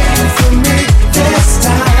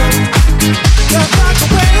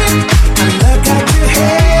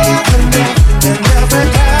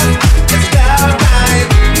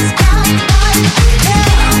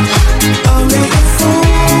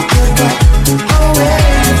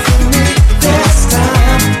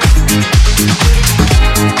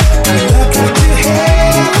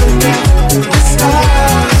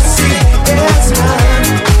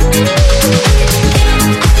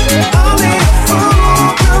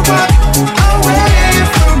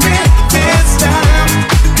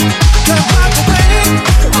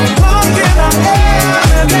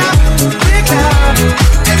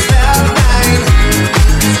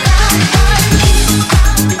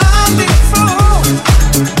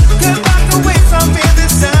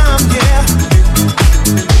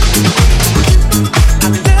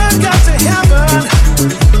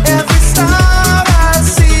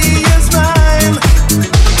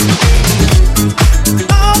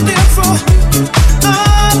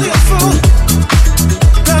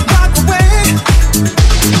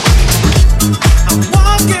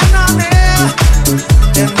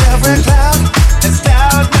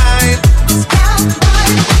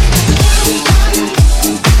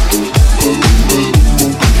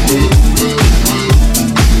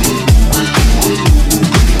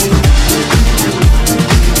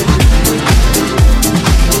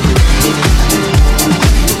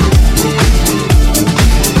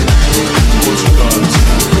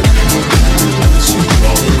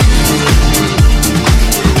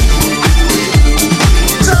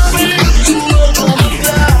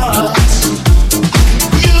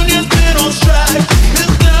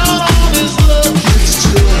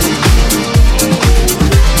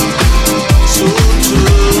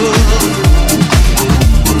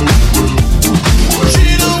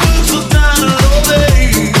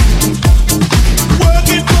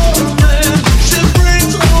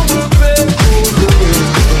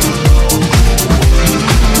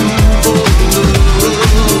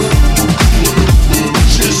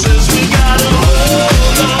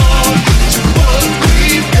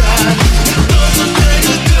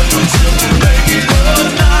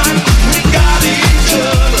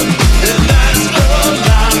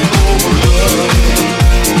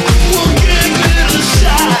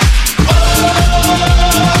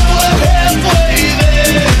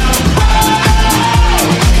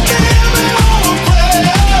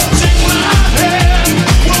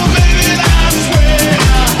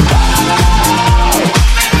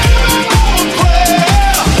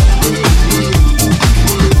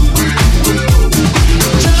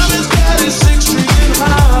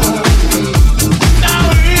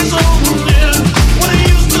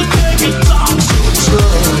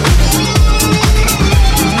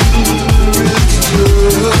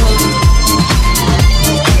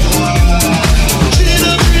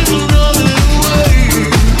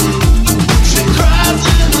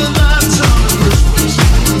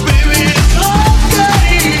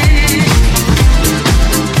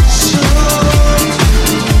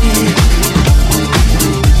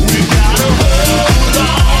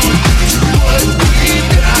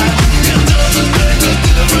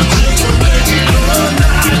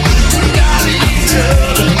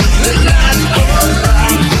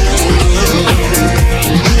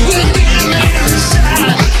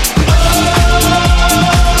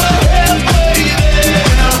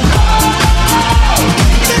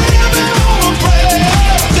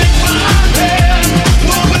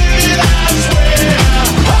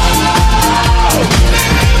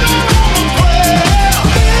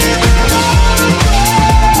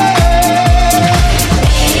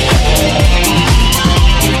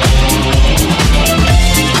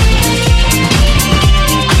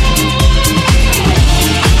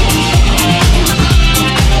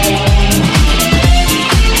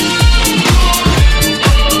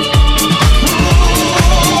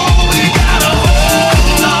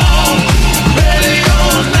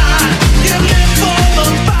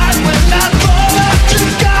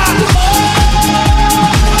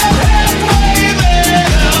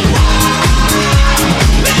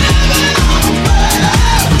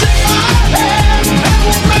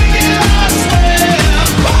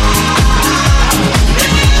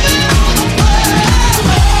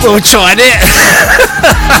Well, we tried it.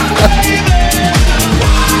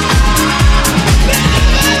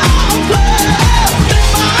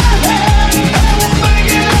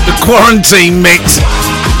 The quarantine mix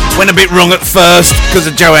went a bit wrong at first because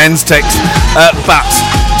of Joanne's text, but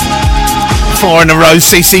 4 in a row.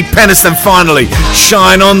 CC Peniston finally.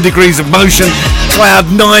 Shine On, Degrees of Motion,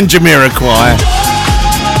 Cloud 9, Jamiroquai,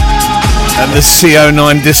 and the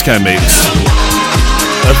CO9 disco mix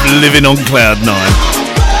of Living on Cloud 9.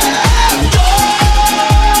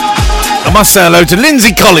 I must say hello to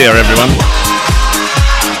Lindsay Collier, everyone.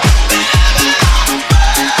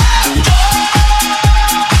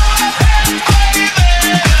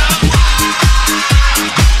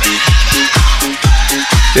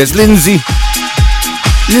 There's Lindsay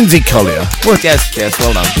Collier. Well, yes,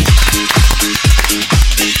 well done.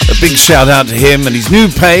 A big shout out to him and his new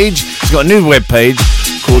page. He's got a new web page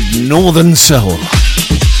called Northern Soul.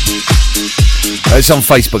 It's on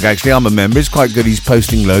Facebook, actually. I'm a member. It's quite good. He's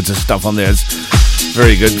posting loads of stuff on there. It's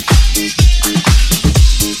very good.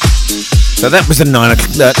 So that was the 9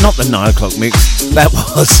 o'clock, not the 9 o'clock mix. That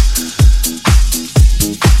was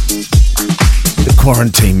the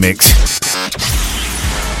quarantine mix.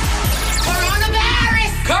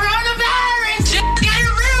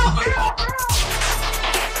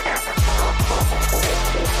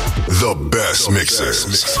 The best mixes.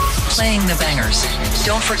 Playing the bangers.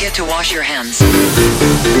 Don't forget to wash your hands.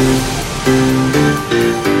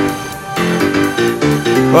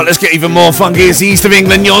 Well, let's get even more funky. It's the East of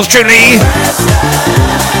England. Yours truly.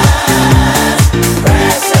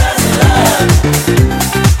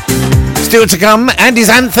 Still to come, Andy's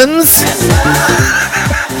Anthems.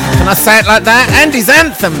 Can I say it like that? Andy's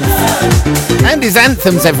Anthems. Andy's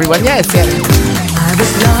Anthems, everyone. Yes, yes. I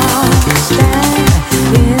was lost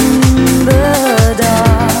in the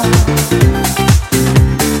dark,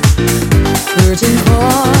 searching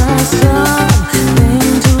for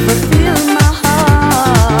something to fulfill my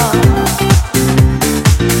heart.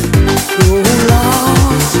 So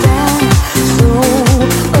lost and so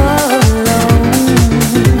alone,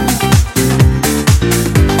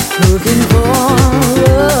 looking for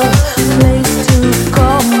a place to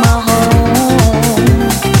call my home,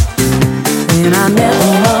 and I never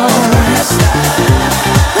know.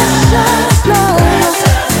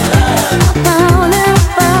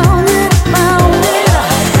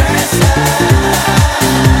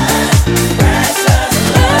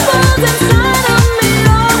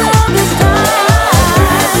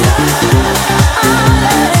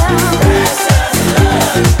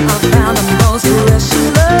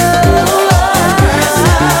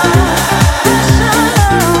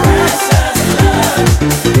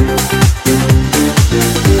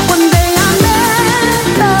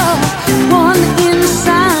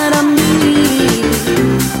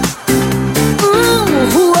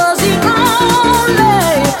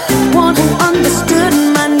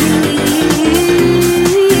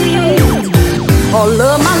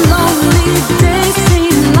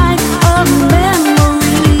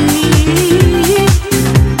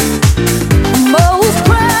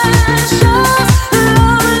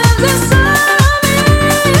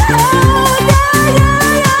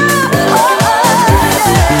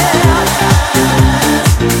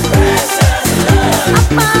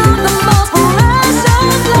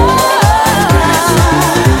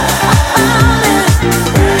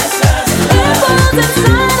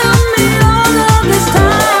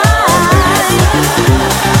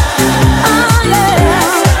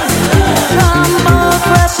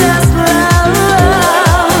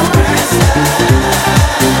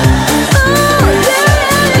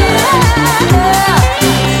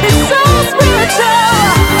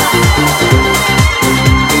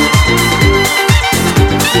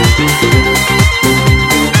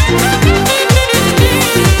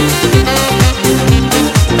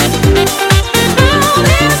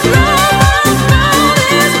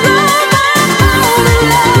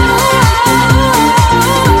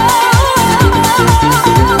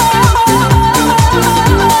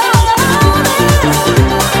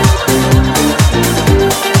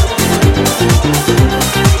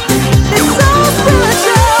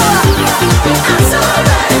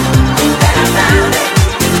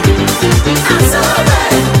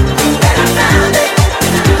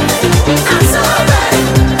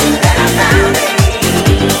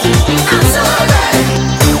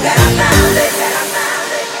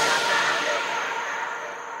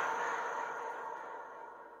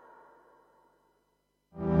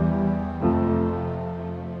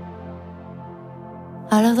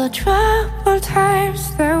 All of the troubled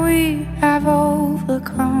times that we have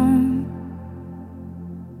overcome,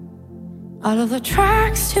 All of the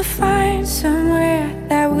tracks to find somewhere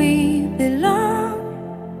that we belong.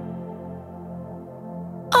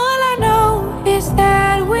 All I know is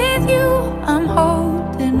that with you I'm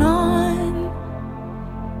holding on.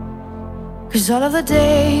 'Cause all of the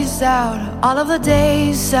days out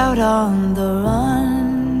on the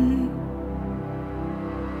run.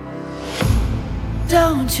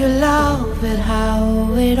 Don't you love it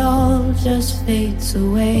how it all just fades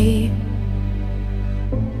away?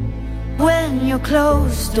 When you're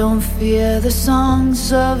close, don't fear the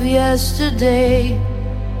songs of yesterday.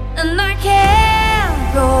 And I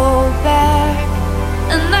can't go back,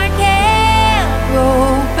 and I can't go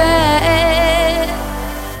back.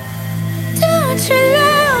 Don't you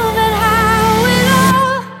love it how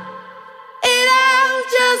it all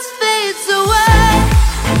just fades away?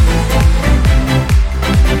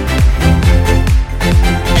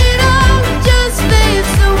 It all just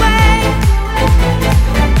fades away.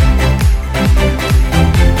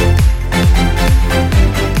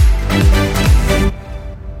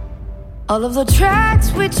 All of the tracks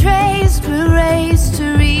we traced, we raced to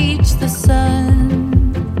reach the sun.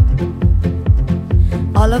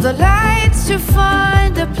 All of the lights to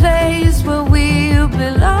find a place where we'll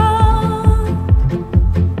belong.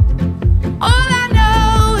 All I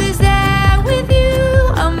know is that with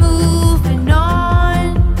you I'm moving on.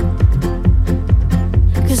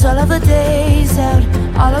 'Cause all of the days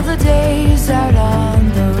out on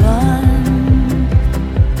the run.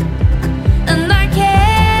 And I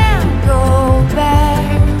can't go back,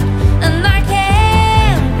 and I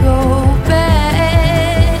can't go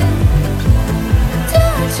back.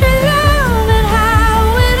 Don't you love it how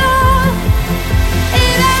it all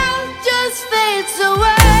just fades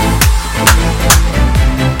away?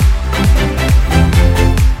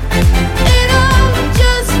 It all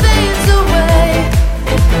just fades away.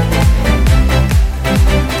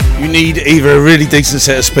 You need either a really decent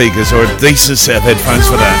set of speakers or a decent set of headphones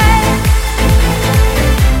for that.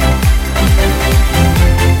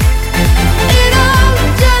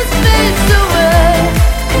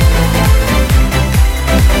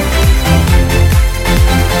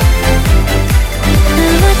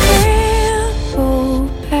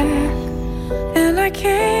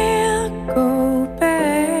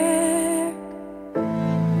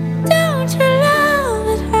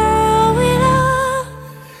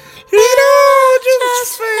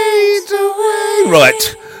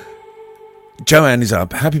 Right, Joanne is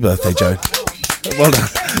up. Happy birthday, Joe. Well done.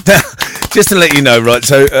 Now, just to let you know, right,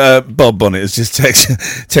 so Bob Bonnet has just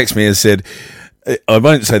text me and said, I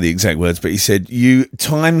won't say the exact words, but he said, you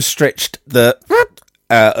time stretched the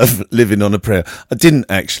out of Living on a Prayer. I didn't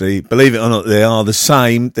actually. Believe it or not, they are the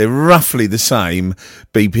same. They're roughly the same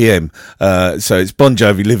BPM. So it's Bon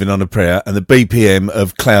Jovi, Living on a Prayer, and the BPM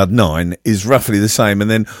of Cloud 9 is roughly the same.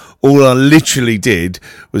 And then all I literally did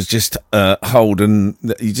was just hold and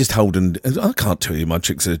I can't tell you my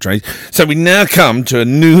tricks of the trade. So we now come to a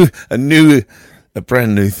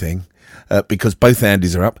brand new thing, because both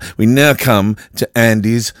Andys are up. We now come to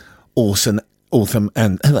Andy's awesome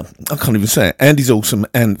and I can't even say it. Andy's awesome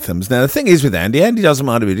anthems. Now the thing is with Andy doesn't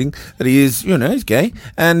mind admitting that he is, he's gay.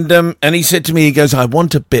 And he said to me, he goes, I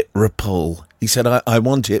want a bit RuPaul. He said, I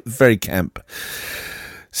want it very camp.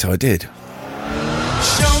 So I did.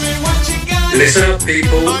 Listen up,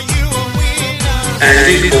 people.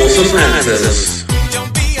 Andy's awesome anthems.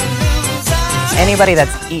 Anybody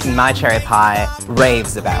that's eaten my cherry pie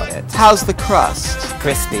raves about it. How's the crust?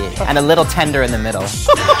 Crispy and a little tender in the middle.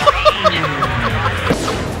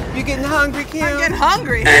 You getting hungry, Kim? I'm getting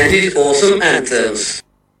hungry. Andy's awesome anthems.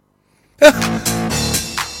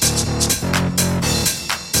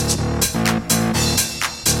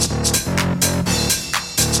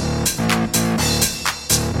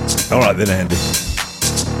 All right then, Andy.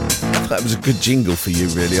 That was a good jingle for you,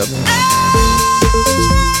 really, I think.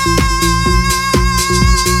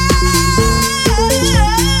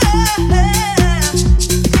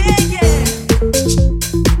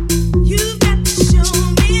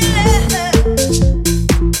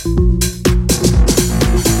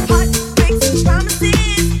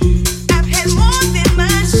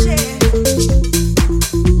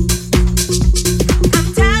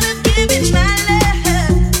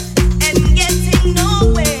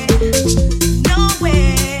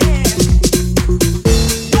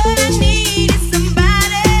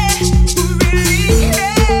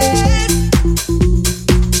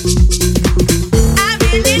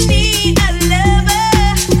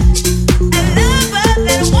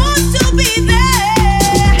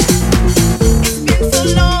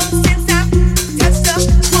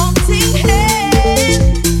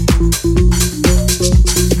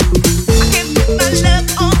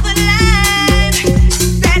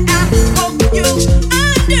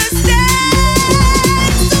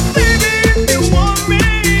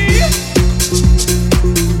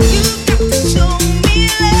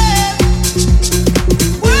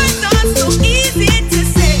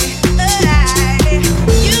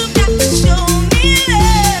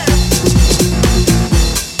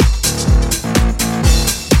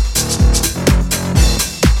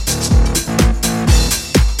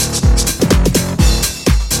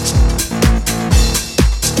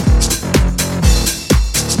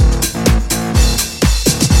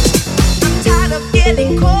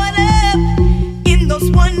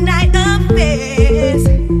 promise.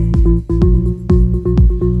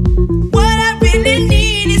 What I really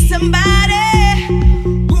need is somebody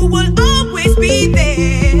who will always be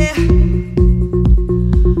there.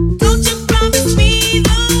 Don't you promise me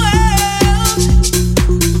the world,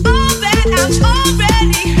 all that I've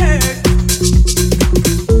already heard.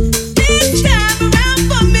 This time around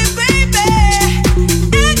for me, baby,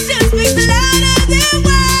 action speaks louder than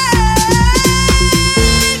words.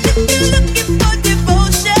 If you're looking for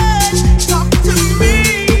devotion, talk to me.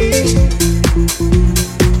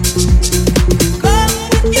 Come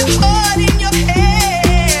with your heart in your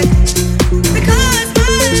hand, because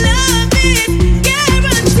my love is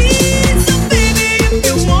guaranteed. So baby, if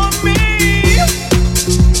you want me,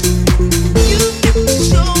 you got to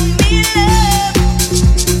show me love.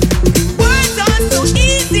 Words are so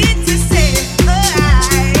easy to say,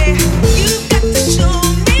 you got to show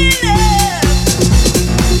me love.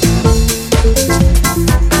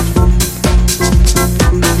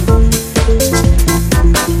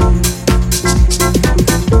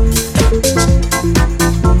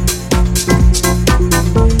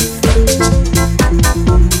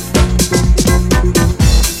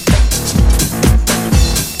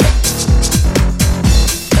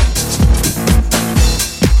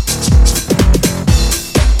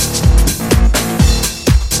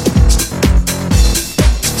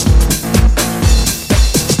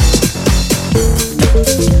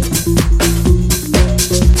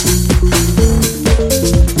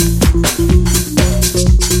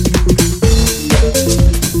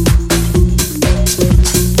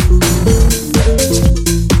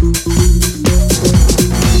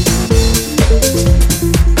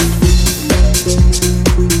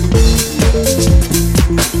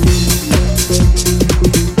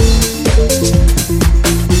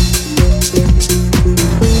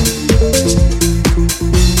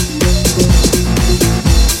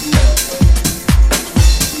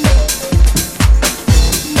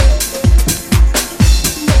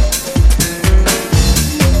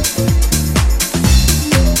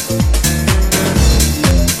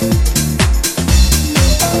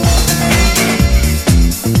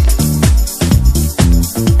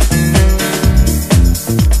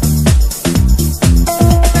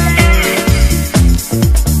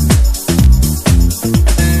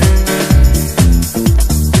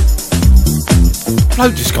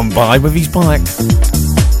 Bloke just gone by with his bike.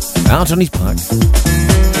 Out on his bike.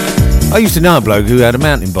 I used to know a bloke who had a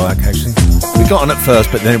mountain bike, actually. We got on at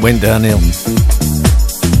first, but then it went downhill.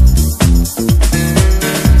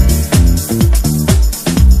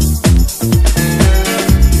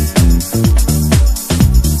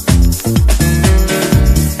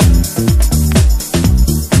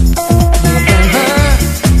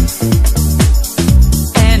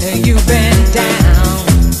 And you've been down.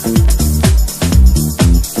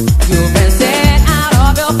 You've been set out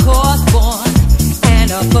of your course, boy, and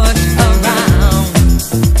pushed around.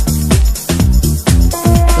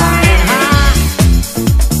 Flying high,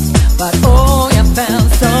 but oh, you felt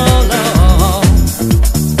so low.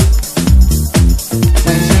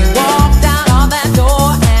 When she walked out of that door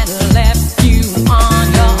and left you on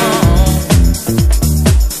your own.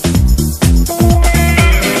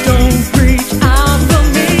 Don't reach out for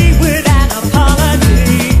me with an apology.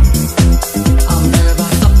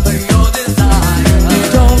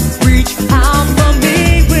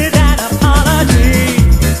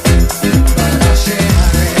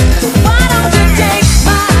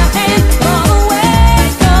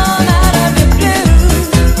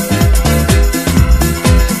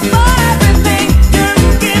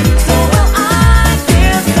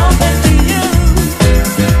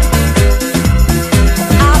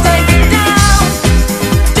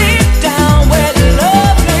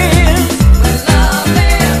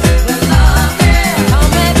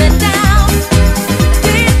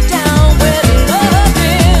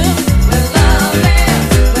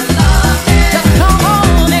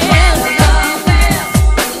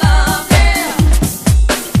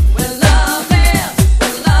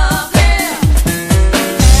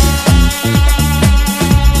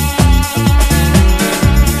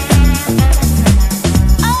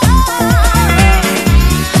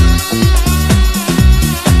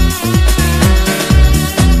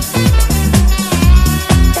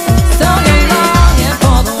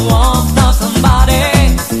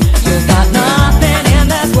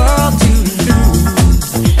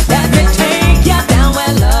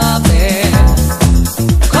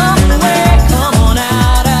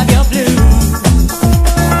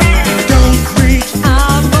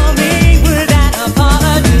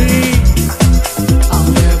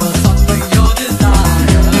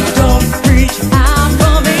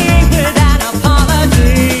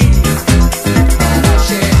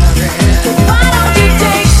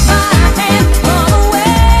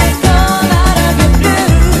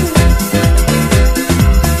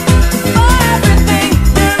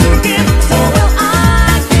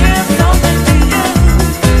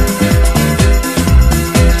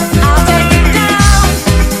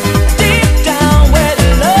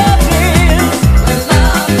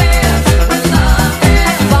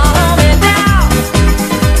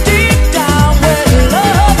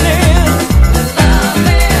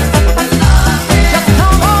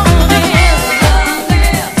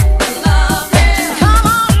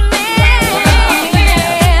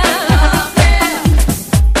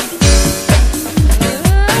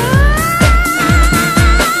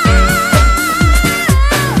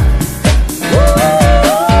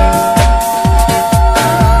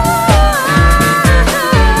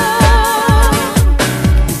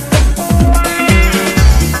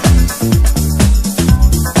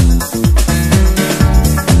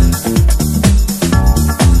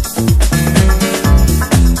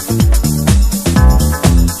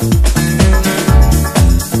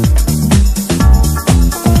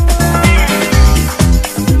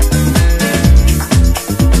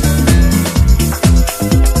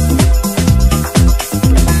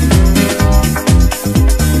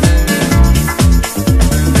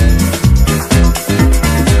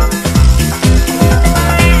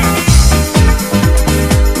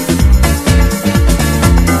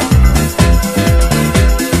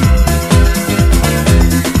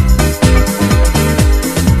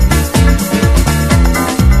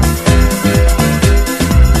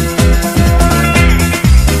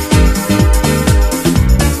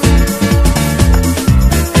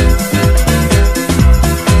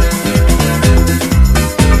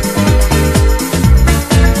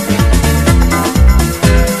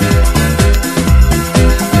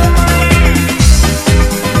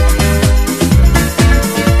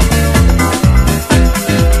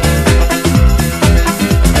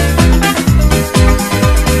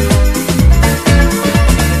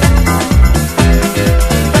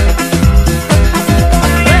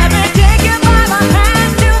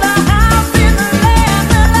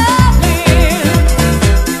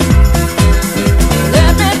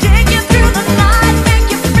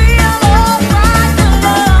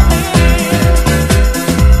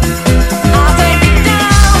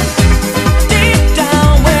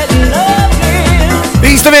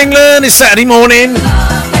 of England, it's Saturday morning.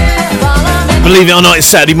 Believe it or not, it's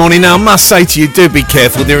Saturday morning. Now, I must say to you, do be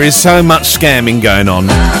careful. There is so much scamming going on.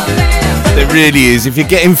 There really is. If you're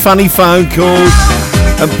getting funny phone calls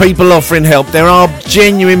and people offering help, there are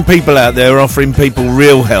genuine people out there offering people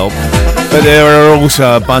real help. But there are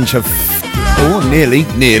also a bunch of... Oh, nearly.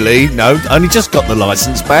 No, only just got the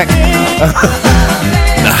licence back.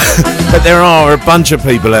 No, but there are a bunch of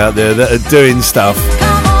people out there that are doing stuff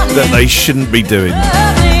that they shouldn't be doing.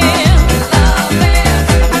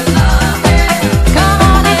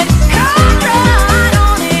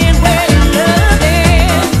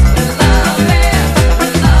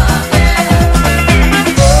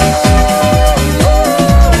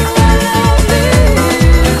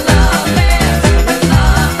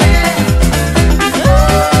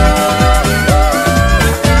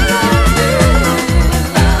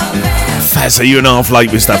 So you're an half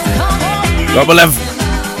late with stuff. Right, we'll have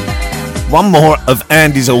one more of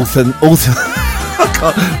Andy's awesome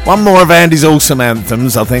one more of Andy's awesome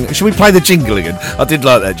anthems, I think. Should we play the jingle again? I did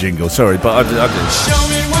like that jingle, sorry, but I did.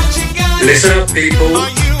 Listen up, people.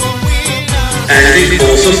 Andy's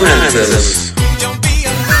awesome anthems.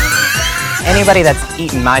 Anybody that's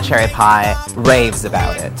eaten my cherry pie raves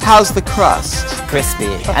about it. How's the crust? Crispy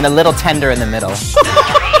and a little tender in the middle.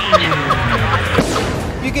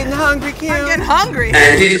 You getting hungry, Kim? I'm getting hungry.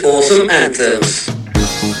 Andy's awesome anthems.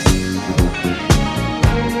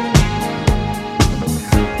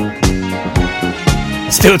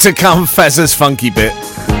 Still to come, Fazza's funky bit.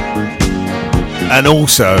 And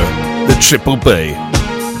also the Triple B.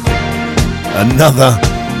 Another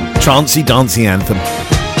trancey dancey anthem.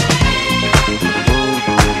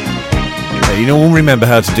 Now, you all remember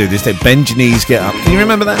how to do this. They bend your knees, get up. Can you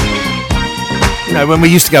remember that? You know, when we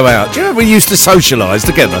used to go out. Do you remember we used to socialise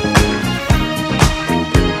together?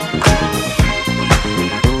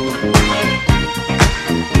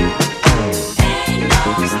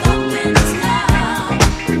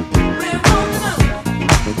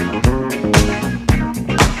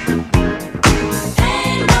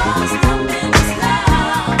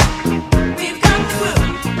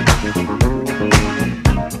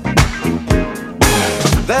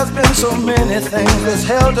 There's been so many things that's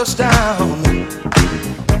held us down,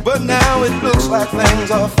 but now it looks like things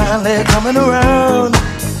are finally coming around.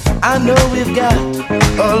 I know we've got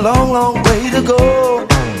a long, long way to go,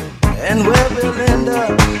 and where we'll end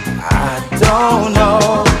up, I don't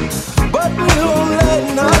know. But we won't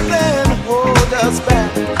let nothing hold us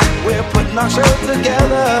back. We're putting our show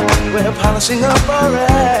together, we're polishing up our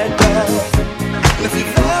act. And if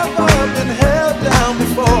you've ever been held down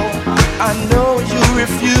before, I know you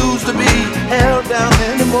refuse to be held down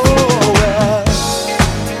anymore. Well,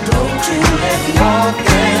 don't you let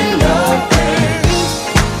nothing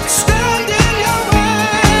stand in your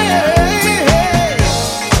way.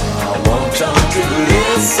 I want y'all to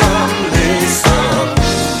listen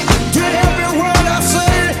to every word I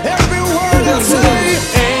say, every word I say.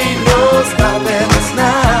 Ain't no stopping us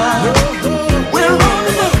now. We're on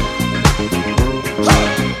the move.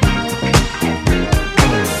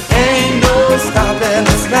 Ain't no stopping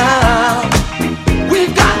us now. We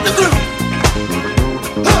got the groove.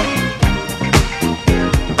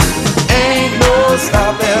 Ain't no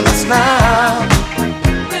stopping us now.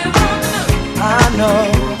 I know.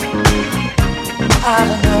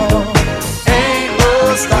 Ain't no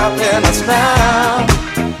stopping us now.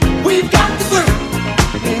 We've got the groove.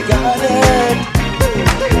 We got it.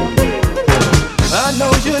 I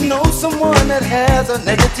know you know someone that has a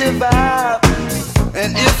negative vibe,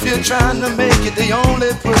 and if you're trying to make it, they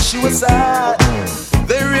only push you aside.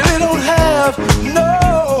 They really don't have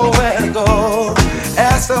nowhere to go.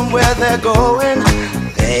 Ask them where they're going,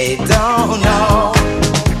 they don't know.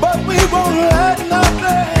 But we won't let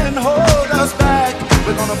nothing hold us back.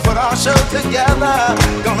 We're gonna put our show together,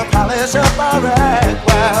 gonna polish up our act.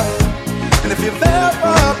 Well, and if you've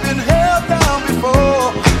ever been held down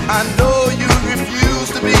before, I know you refuse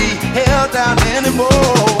to be held down anymore.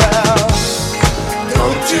 Well,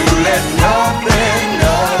 don't you let nothing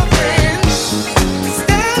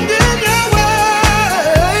stand in your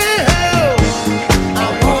way. I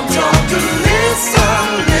want y'all to listen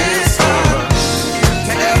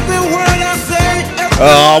to every word I say.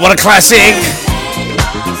 Oh, what a classic!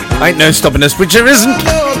 Ain't no stopping us, which there isn't.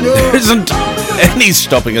 There isn't any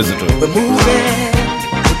stopping us at all. We're moving,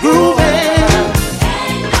 we're grooving.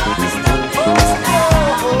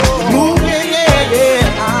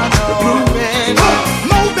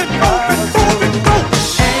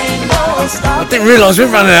 I didn't realise we're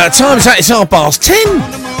running out of time. It's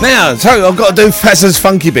 10:30. Now, so I've got to do Fazza's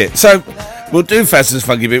funky bit. So, We'll do Fastest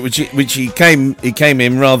Funky Bit, which he came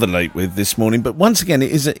in rather late with this morning. But once again,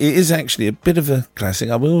 it is actually a bit of a classic.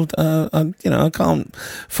 I will, I can't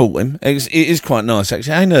fault him. It is quite nice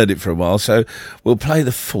actually. I ain't heard it for a while, so we'll play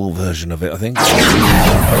the full version of it. I think.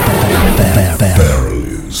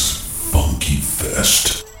 Barrow's Funky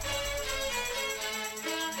Fest.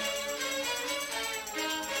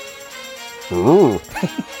 Ooh.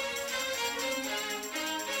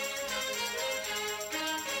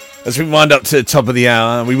 As we wind up to the top of the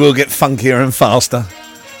hour, we will get funkier and faster.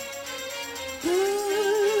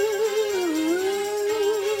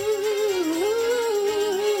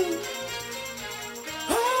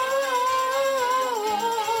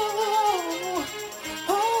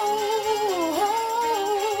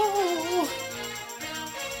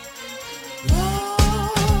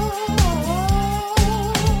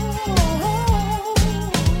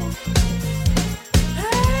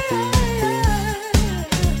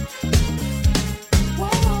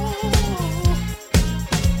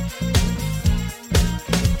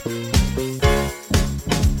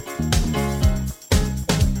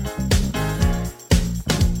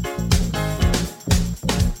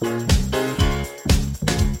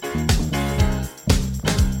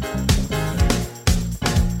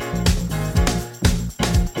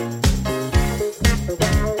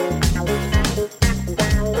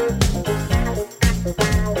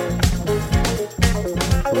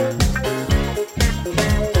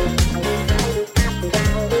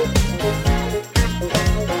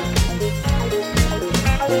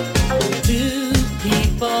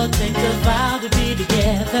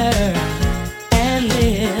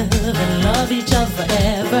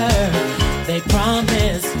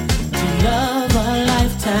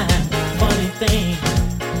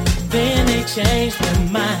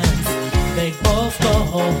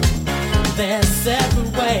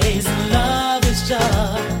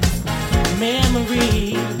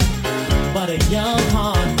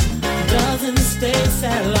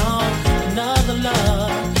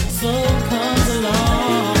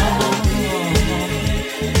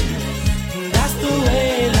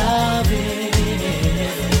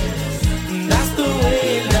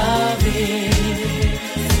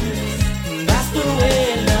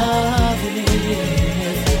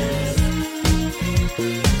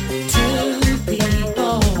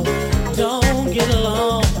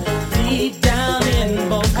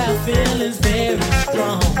 Feelings very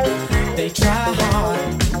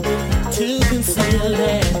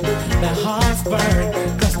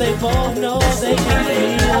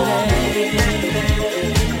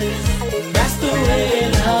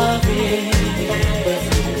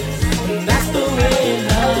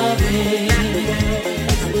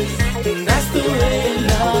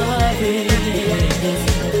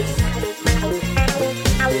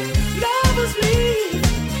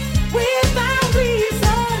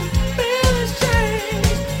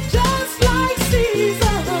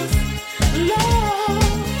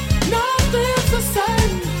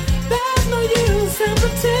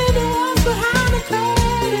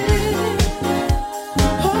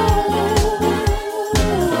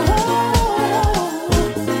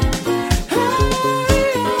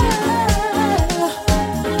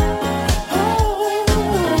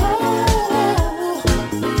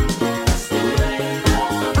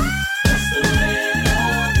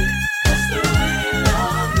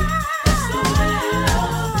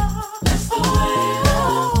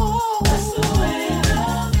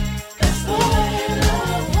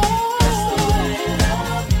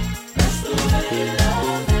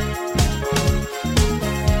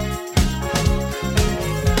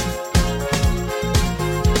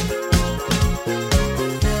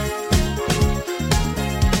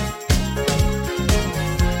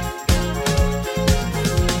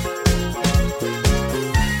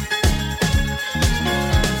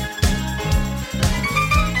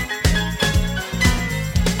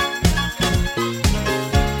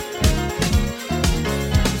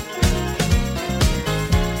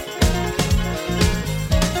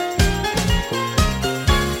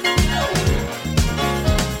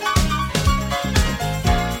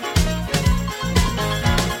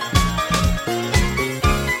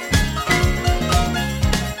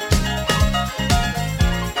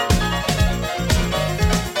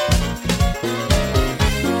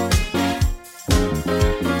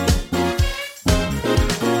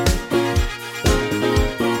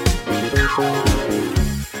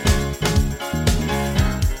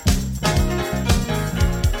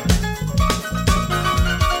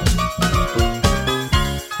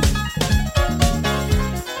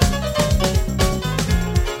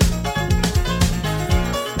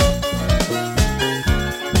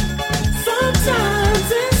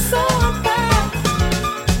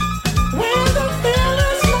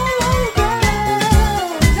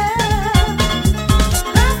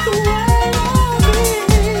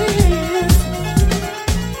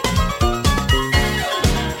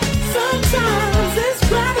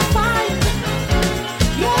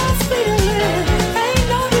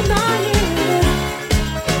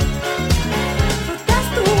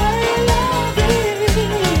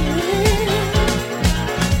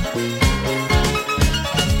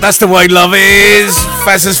That's the way love is.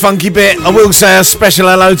 Faz's funky bit. I will say a special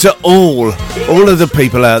hello to all of the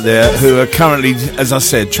people out there who are currently, as I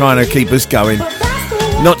said, trying to keep us going.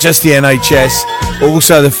 Not just the NHS,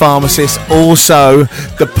 also the pharmacists, also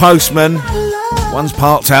the postman. One's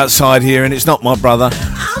parked outside here and it's not my brother.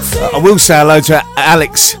 I will say hello to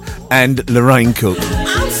Alex and Lorraine Cook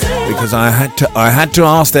because I had to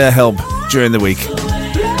ask their help during the week.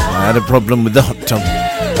 I had a problem with the hot tub.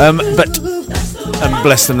 But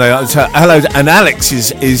bless them, they are. So, hello, and Alex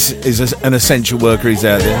is an essential worker. He's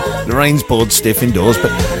out there. Lorraine's bored stiff indoors,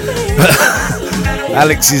 but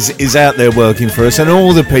Alex is out there working for us, and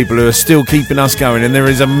all the people who are still keeping us going. And there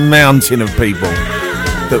is a mountain of people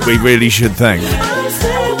that we really should thank.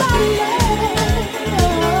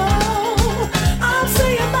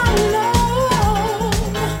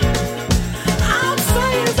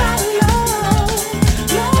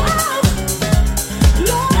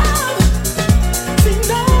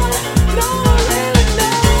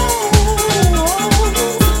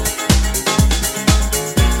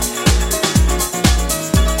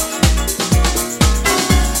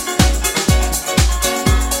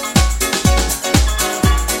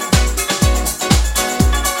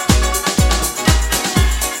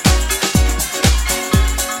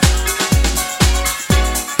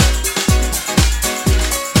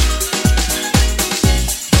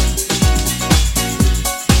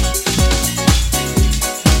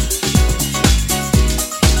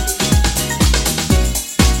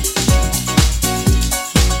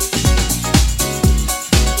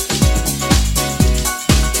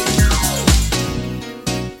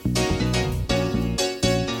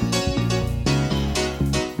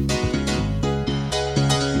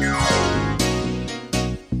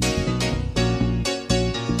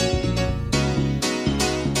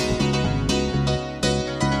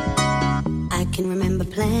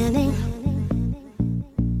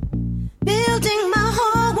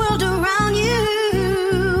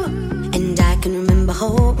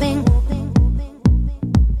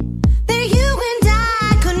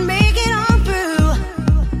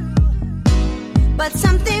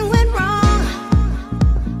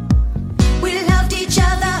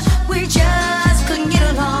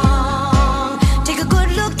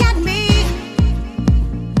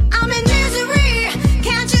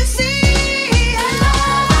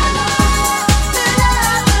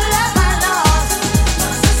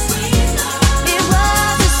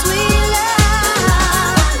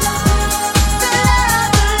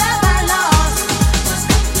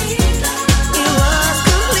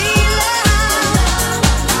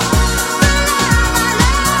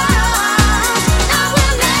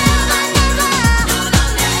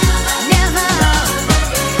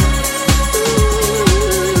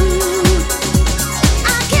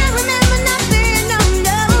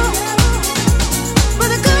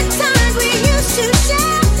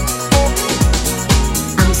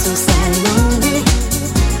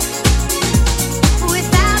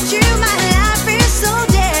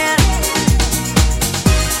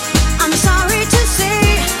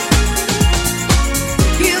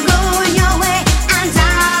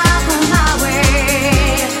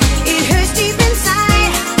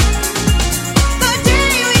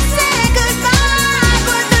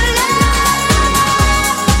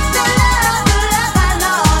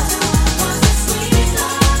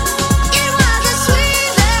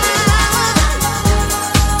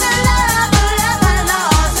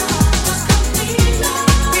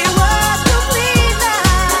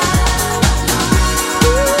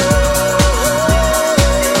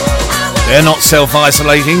 They're not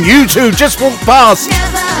self-isolating. You two just walk past.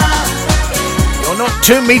 You're not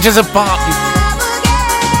 2 meters apart. You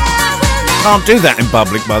can't do that in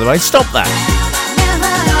public, by the way. Stop that.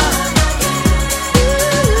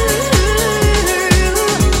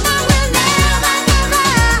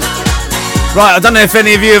 Right, I don't know if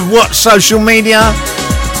any of you have watched social media.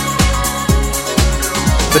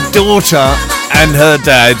 The daughter and her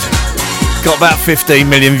dad got about 15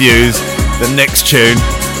 million views. The next tune.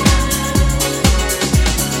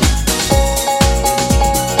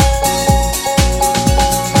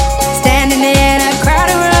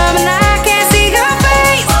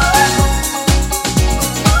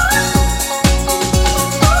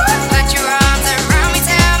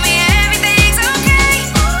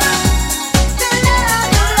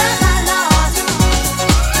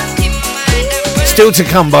 Still to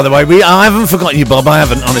come, by the way. I haven't forgotten you, Bob. I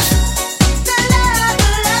haven't, honestly.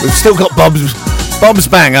 We've still got Bob's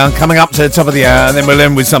banger coming up to the top of the hour, and then we'll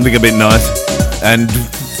end with something a bit nice and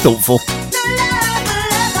thoughtful.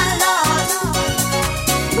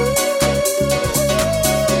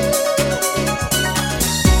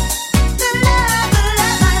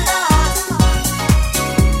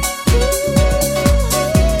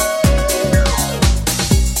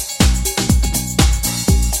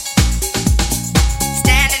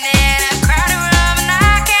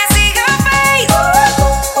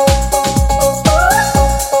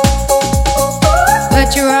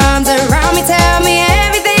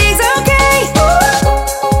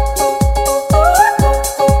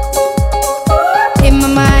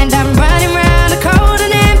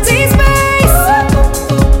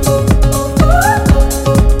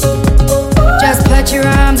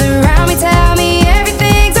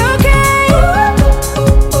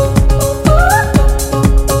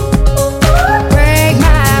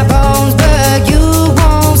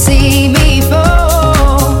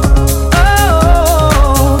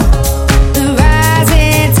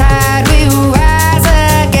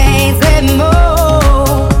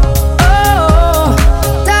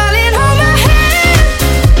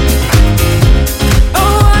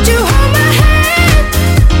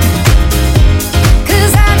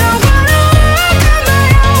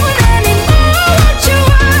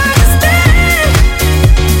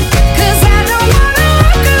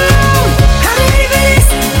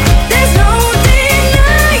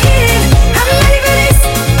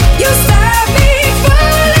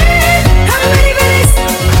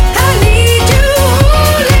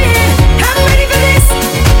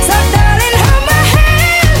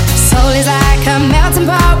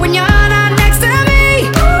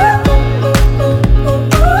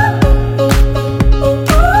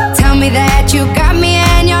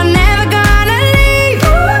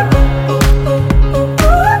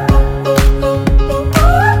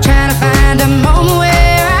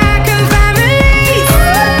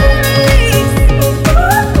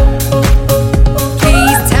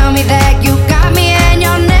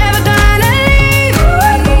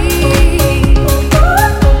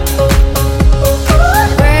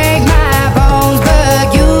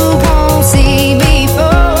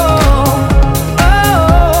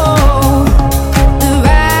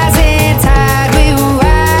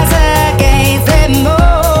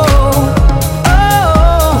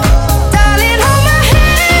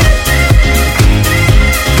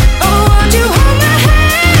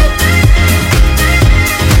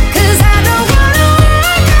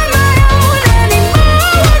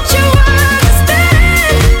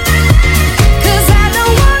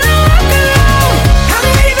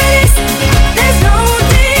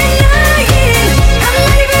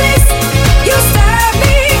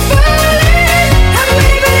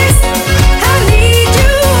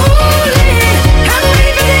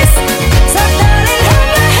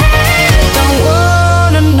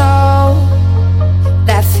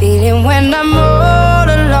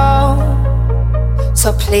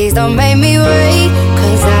 Please don't make me wait,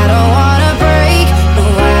 'cause I don't wanna break. No,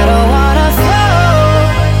 I don't wanna fall.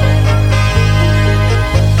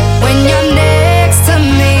 When you're next to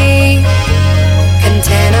me,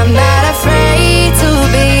 content, I'm not afraid to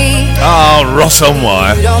be. Oh, Ross on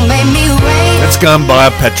wire. You don't make me wait. Let's go and buy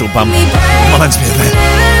a petrol pump. Reminds me of that.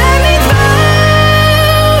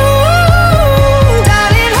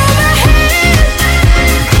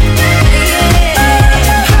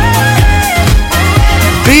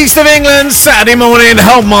 The East of England, Saturday morning,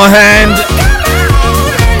 hold my hand.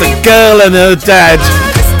 The girl and her dad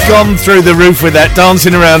gone through the roof with that,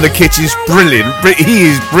 dancing around the kitchen's brilliant. He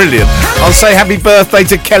is brilliant. I'll say happy birthday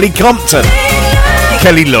to Kelly Compton.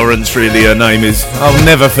 Kelly Lawrence, really, her name is. I'll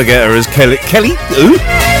never forget her as Kelly. Kelly? Who?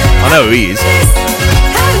 I know who he is.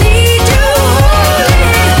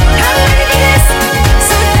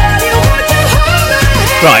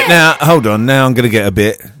 Right, now, hold on. Now I'm going to get a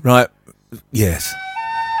bit. Right, yes.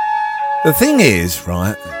 The thing is,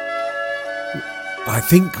 right, I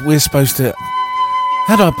think we're supposed to...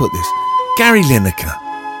 How do I put this? Gary Lineker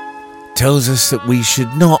tells us that we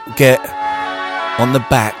should not get on the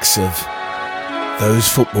backs of those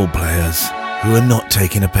football players who are not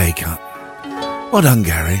taking a pay cut. Well done,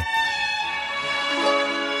 Gary.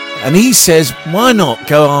 And he says, why not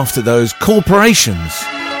go after those corporations,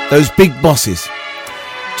 those big bosses?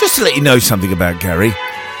 Just to let you know something about Gary,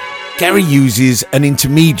 Gary uses an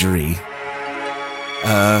intermediary,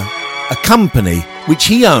 a company which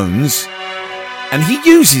he owns, and he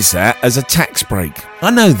uses that as a tax break. I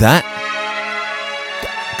know that,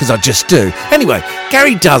 because I just do. Anyway,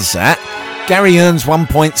 Gary does that. Gary earns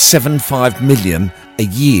 1.75 million a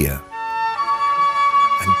year.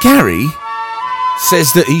 And Gary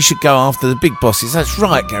says that he should go after the big bosses. That's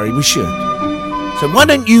right, Gary, we should. So why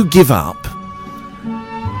don't you give up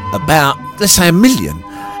about, let's say, 1 million,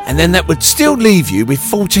 and then that would still leave you with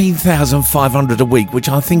 14,500 a week, which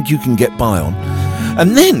I think you can get by on.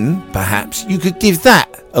 And then, perhaps, you could give that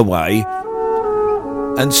away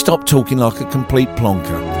and stop talking like a complete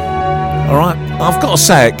plonker. All right? I've got to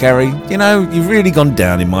say it, Gary. You know, you've really gone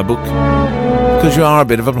down in my book, because you are a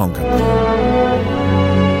bit of a plonker.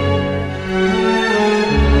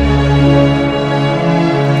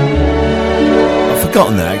 I've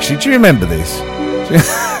forgotten that, actually. Do you remember this?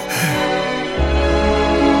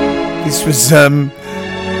 This was,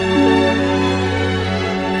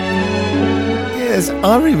 yes,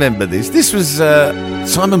 I remember this. This was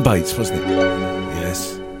Simon Bates, wasn't it?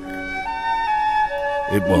 Yes,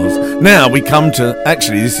 it was. Now we come to,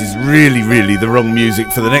 actually, this is really, really the wrong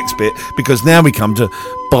music for the next bit, because now we come to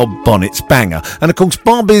Bob Bonnet's Banger. And of course,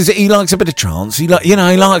 Bob he likes a bit of trance. He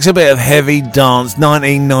likes a bit of heavy dance,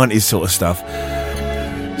 1990s sort of stuff.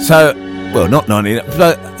 So, well, not 90,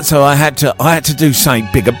 but so I had to do something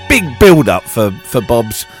big, a big build up for Bob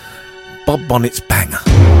Bonnet's Banger.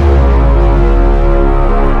 Bob Bonnet's Banger.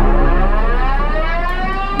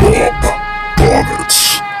 Bob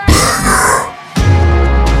Bonnet's Banger.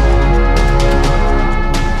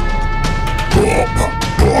 Bob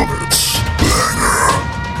Bonnet's Banger.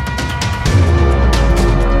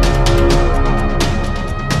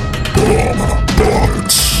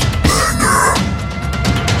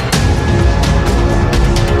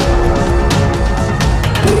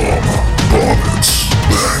 Bonnet's Banger.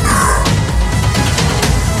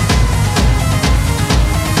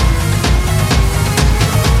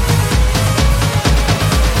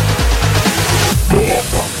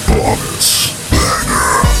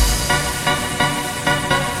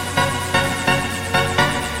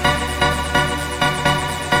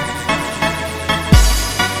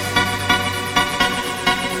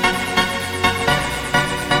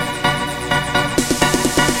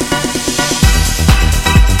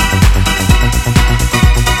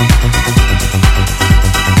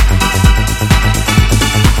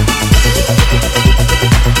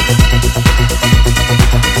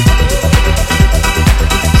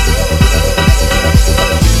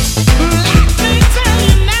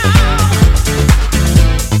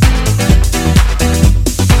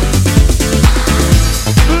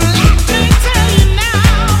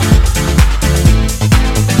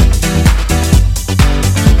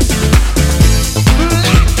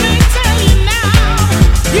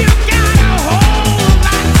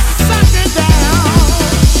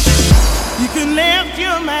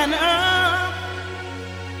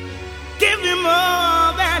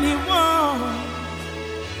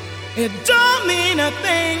 It don't mean a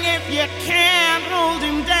thing if you can't hold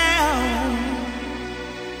him down.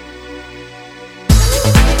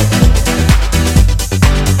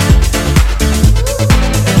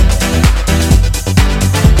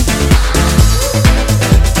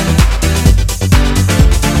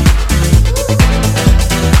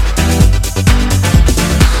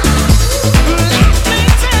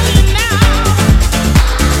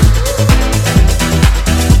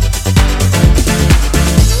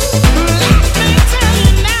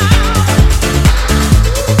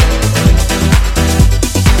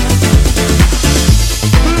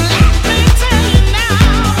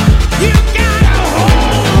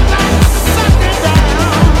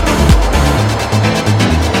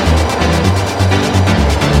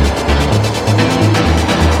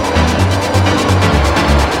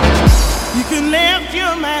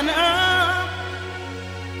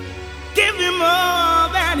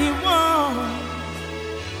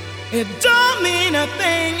 It don't mean a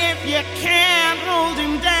thing if you can't hold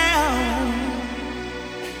him down.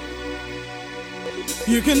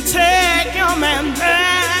 You can take your man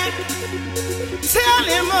back, tell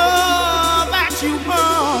him all that you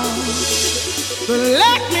want. But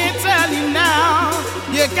let me tell you now,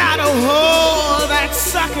 you gotta hold that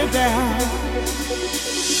sucker down.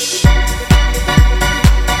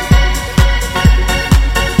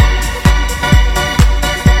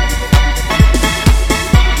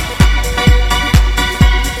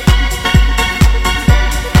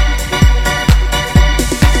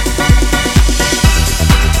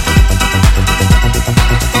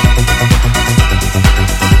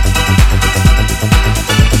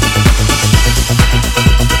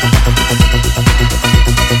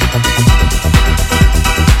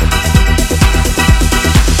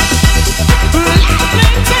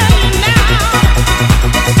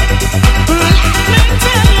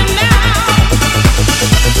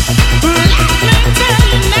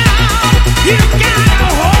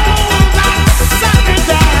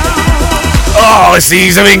 Oh, it's the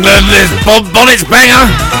East of England, there's Bob Bonnet's banger.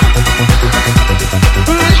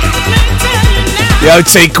 The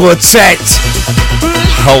OT Quartet.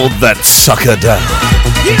 Hold that sucker down.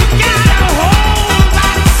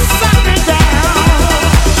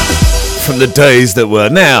 From the days that were.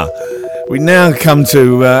 Now, we now come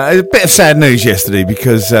to a bit of sad news yesterday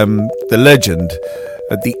because the legend,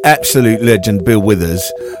 the absolute legend, Bill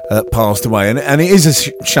Withers, passed away, and it is a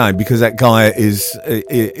shame because that guy he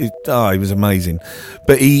was amazing.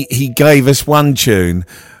 But he gave us one tune,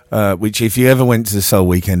 which if you ever went to the Soul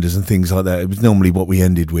Weekenders and things like that, it was normally what we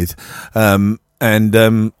ended with. I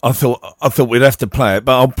thought we'd have to play it,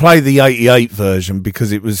 but I'll play the '88 version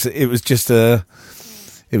because it was just a.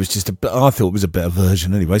 I thought it was a better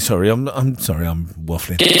version anyway. Sorry, I'm sorry, I'm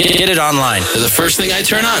waffling. Get it online. The first thing I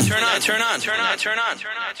turn on.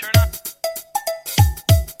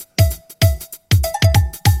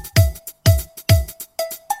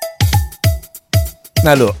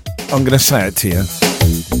 Now look, I'm going to say it to you.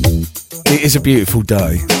 It is a beautiful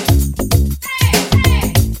day.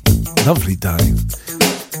 Lovely day.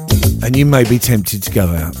 And you may be tempted to go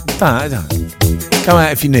out. Don't. Go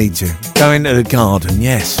out if you need to. Go into the garden,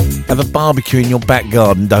 yes. Have a barbecue in your back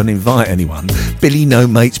garden. Don't invite anyone. Billy No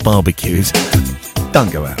Mates barbecues.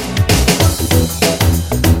 Don't go out.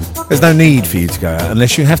 There's no need for you to go out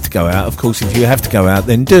unless you have to go out. Of course, if you have to go out,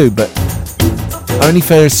 then do. But only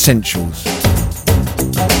for essentials.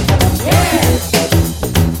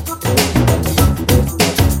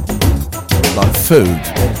 Like food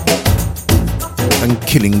and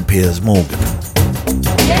killing Piers Morgan.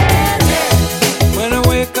 When I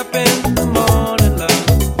wake up in the morning, love,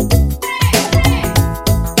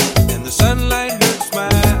 and the sunlight hurts my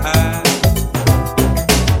eyes,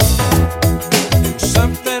 and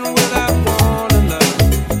something without warning, love,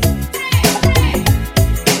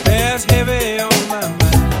 bears heavy on my mind.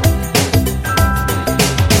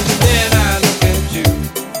 Then I look at you,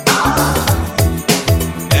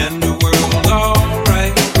 and the world's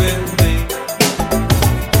alright with me.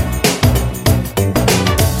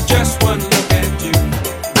 Just one look at you,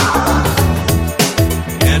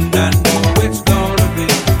 and I know it's gonna be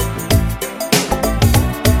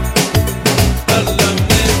a lovely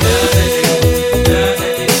day.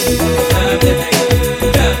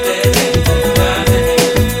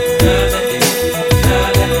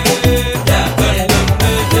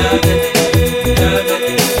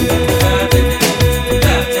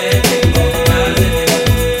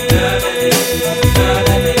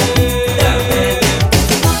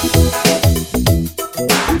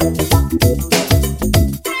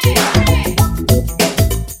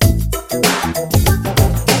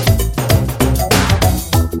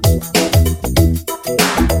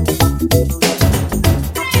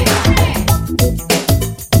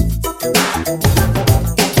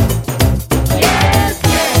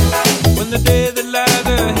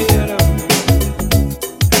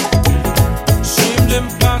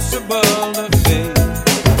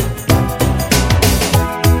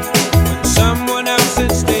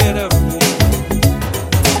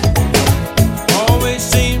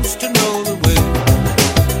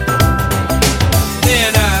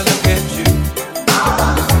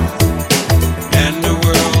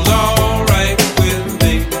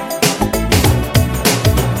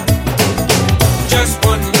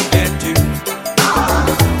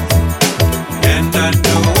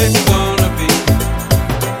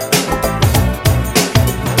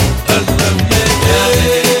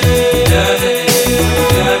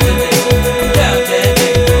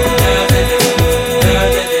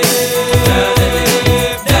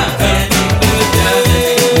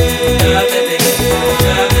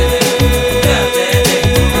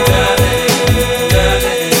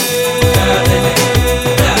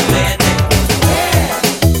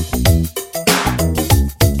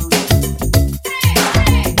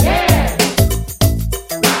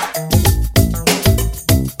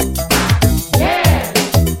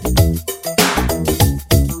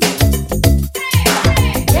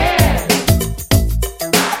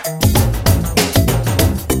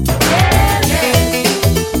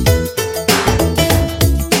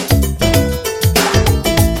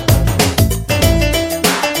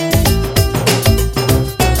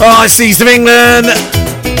 Nice East of England.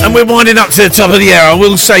 And we're winding up to the top of the hour. I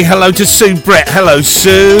will say hello to Sue Brett. Hello,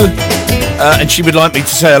 Sue. And she would like me to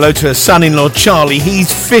say hello to her son-in-law, Charlie.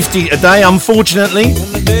 He's 50 today, unfortunately.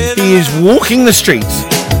 He is walking the streets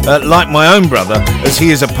like my own brother, as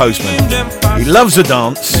he is a postman. He loves a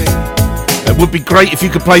dance. It would be great if you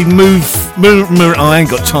could play Move. I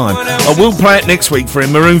ain't got time. I will play it next week for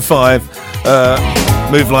him. Maroon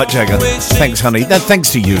 5, Move Like Jagger. Thanks, honey. No,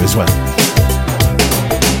 thanks to you as well.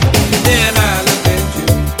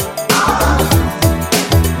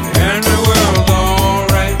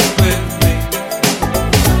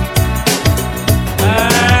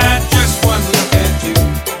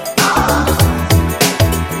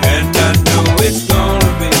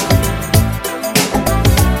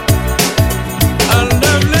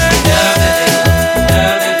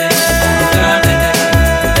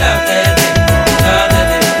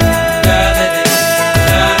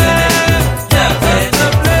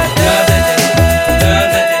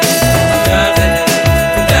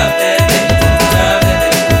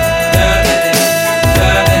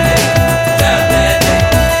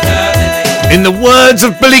 In the words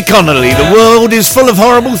of Billy Connolly, the world is full of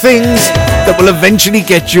horrible things that will eventually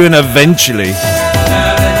get you and eventually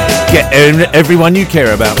get everyone you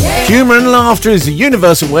care about. Humour and laughter is a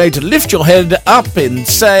universal way to lift your head up and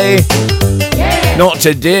say, not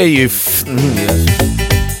to dare you.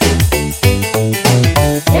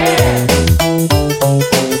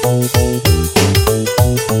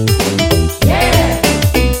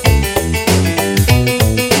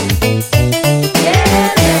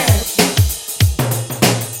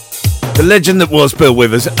 The legend that was Bill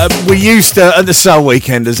Withers. We used to, at the Soul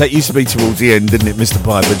Weekenders, that used to be towards the end, didn't it, Mr.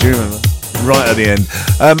 Piper? Do you remember? Right at the end.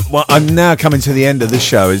 Well, I'm now coming to the end of the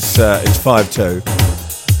show. It's 5-2.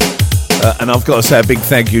 And I've got to say a big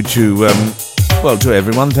thank you to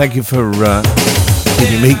everyone. Thank you for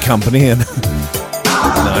keeping me company. And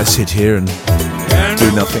I sit here and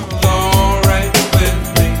do nothing.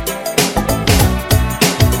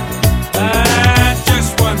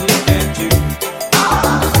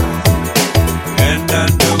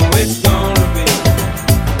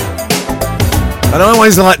 And I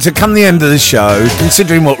always like to come the end of the show,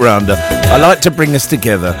 considering what we're under, I like to bring us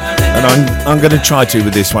together. And I'm going to try to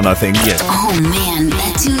with this one, I think, yeah. Oh man,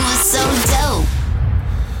 that tune was so dope.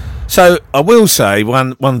 So I will say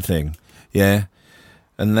one thing, yeah,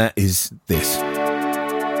 and that is this.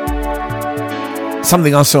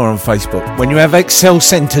 Something I saw on Facebook. When you have Excel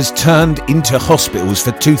centres turned into hospitals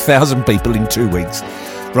for 2,000 people in 2 weeks,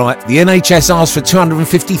 right, the NHS asks for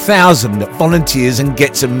 250,000 volunteers and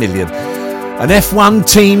gets 1 million. An F1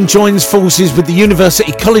 team joins forces with the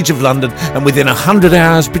University College of London and within 100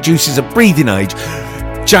 hours produces a breathing aid.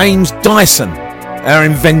 James Dyson, our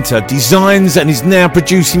inventor, designs and is now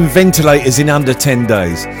producing ventilators in under 10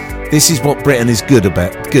 days. This is what Britain is good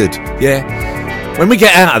about. Good, yeah? When we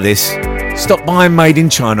get out of this, stop buying made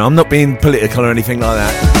in China. I'm not being political or anything like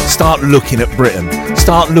that. Start looking at Britain.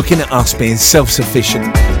 Start looking at us being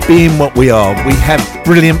self-sufficient, being what we are. We have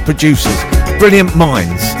brilliant producers, brilliant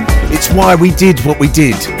minds. It's why we did what we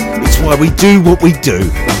did. It's why we do what we do.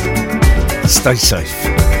 Stay safe.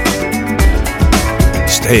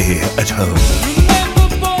 Stay at home.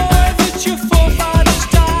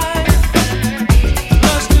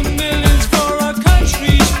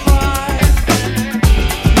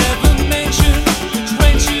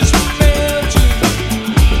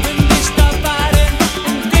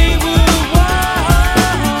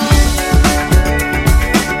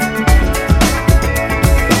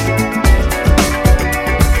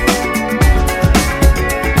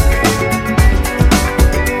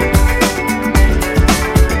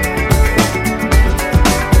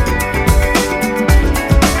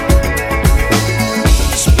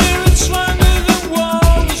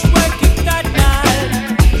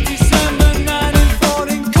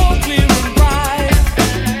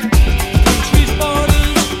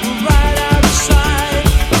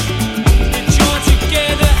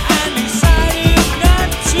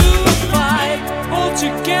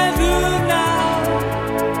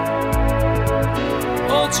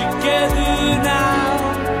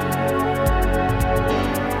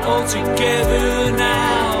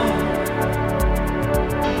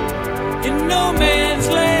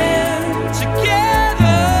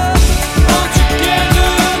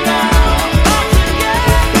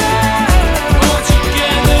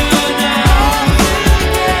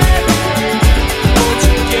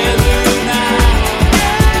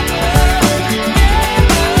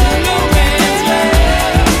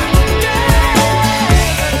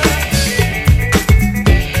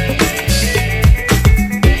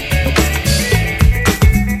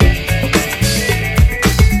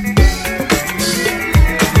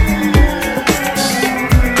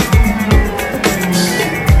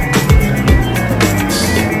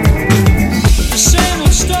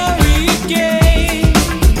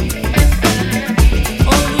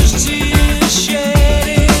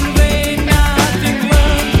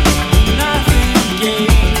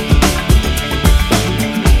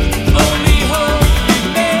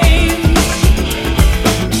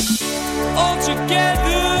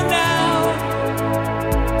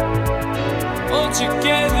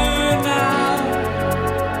 together now.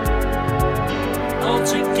 All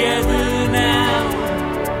together now.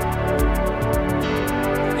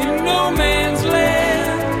 In no man's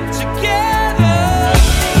land. Together.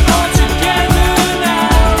 All together now.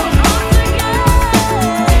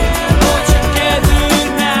 All together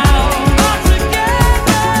now.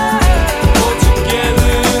 All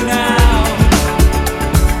together now.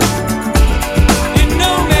 In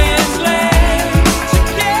no man's land.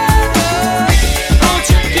 Together. All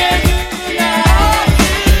together now.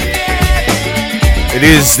 It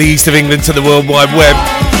is the East of England to the World Wide Web.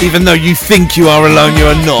 Even though you think you are alone, you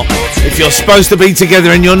are not. If you're supposed to be together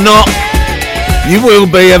and you're not, you will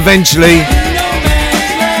be eventually.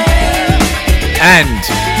 And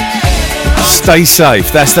stay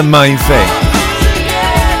safe. That's the main thing.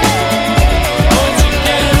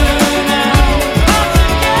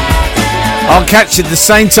 I'll catch you at the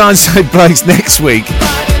same time, same place next week.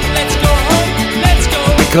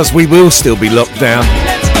 Because we will still be locked down.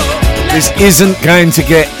 This isn't going to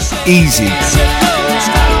get easy.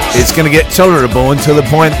 It's going to get tolerable until the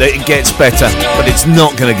point that it gets better, but it's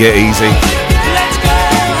not going to get easy.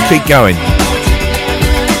 Keep going.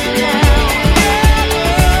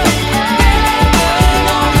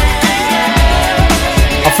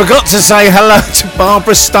 I forgot to say hello to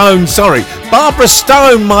Barbara Stone. Sorry, Barbara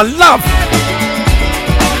Stone, my love.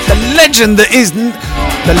 The legend that is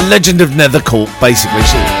the legend of Nethercourt, basically.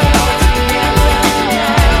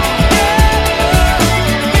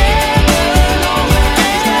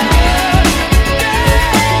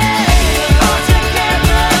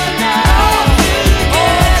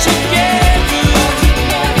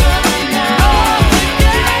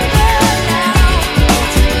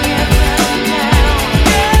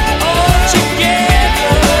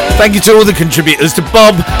 Thank you to all the contributors, to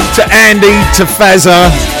Bob, to Andy, to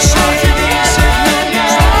Fazza,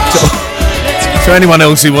 to anyone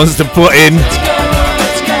else who wants to put in.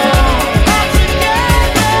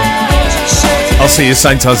 I'll see you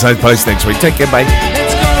same time, same place next week. Take care, bye.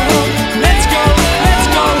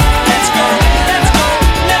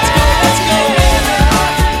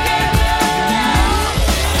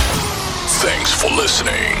 Thanks for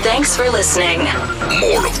listening. Thanks for listening.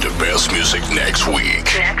 More of the best music next week.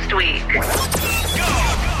 Next week.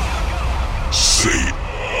 C09.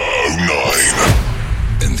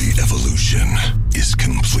 And the evolution is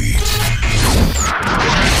complete.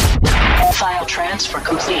 File transfer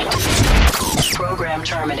complete. Program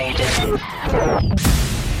terminated.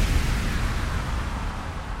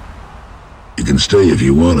 You can stay if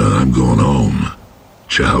you wanna. I'm going home.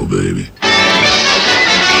 Ciao, baby.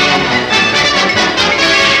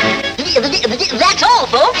 That's all,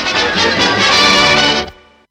 folks.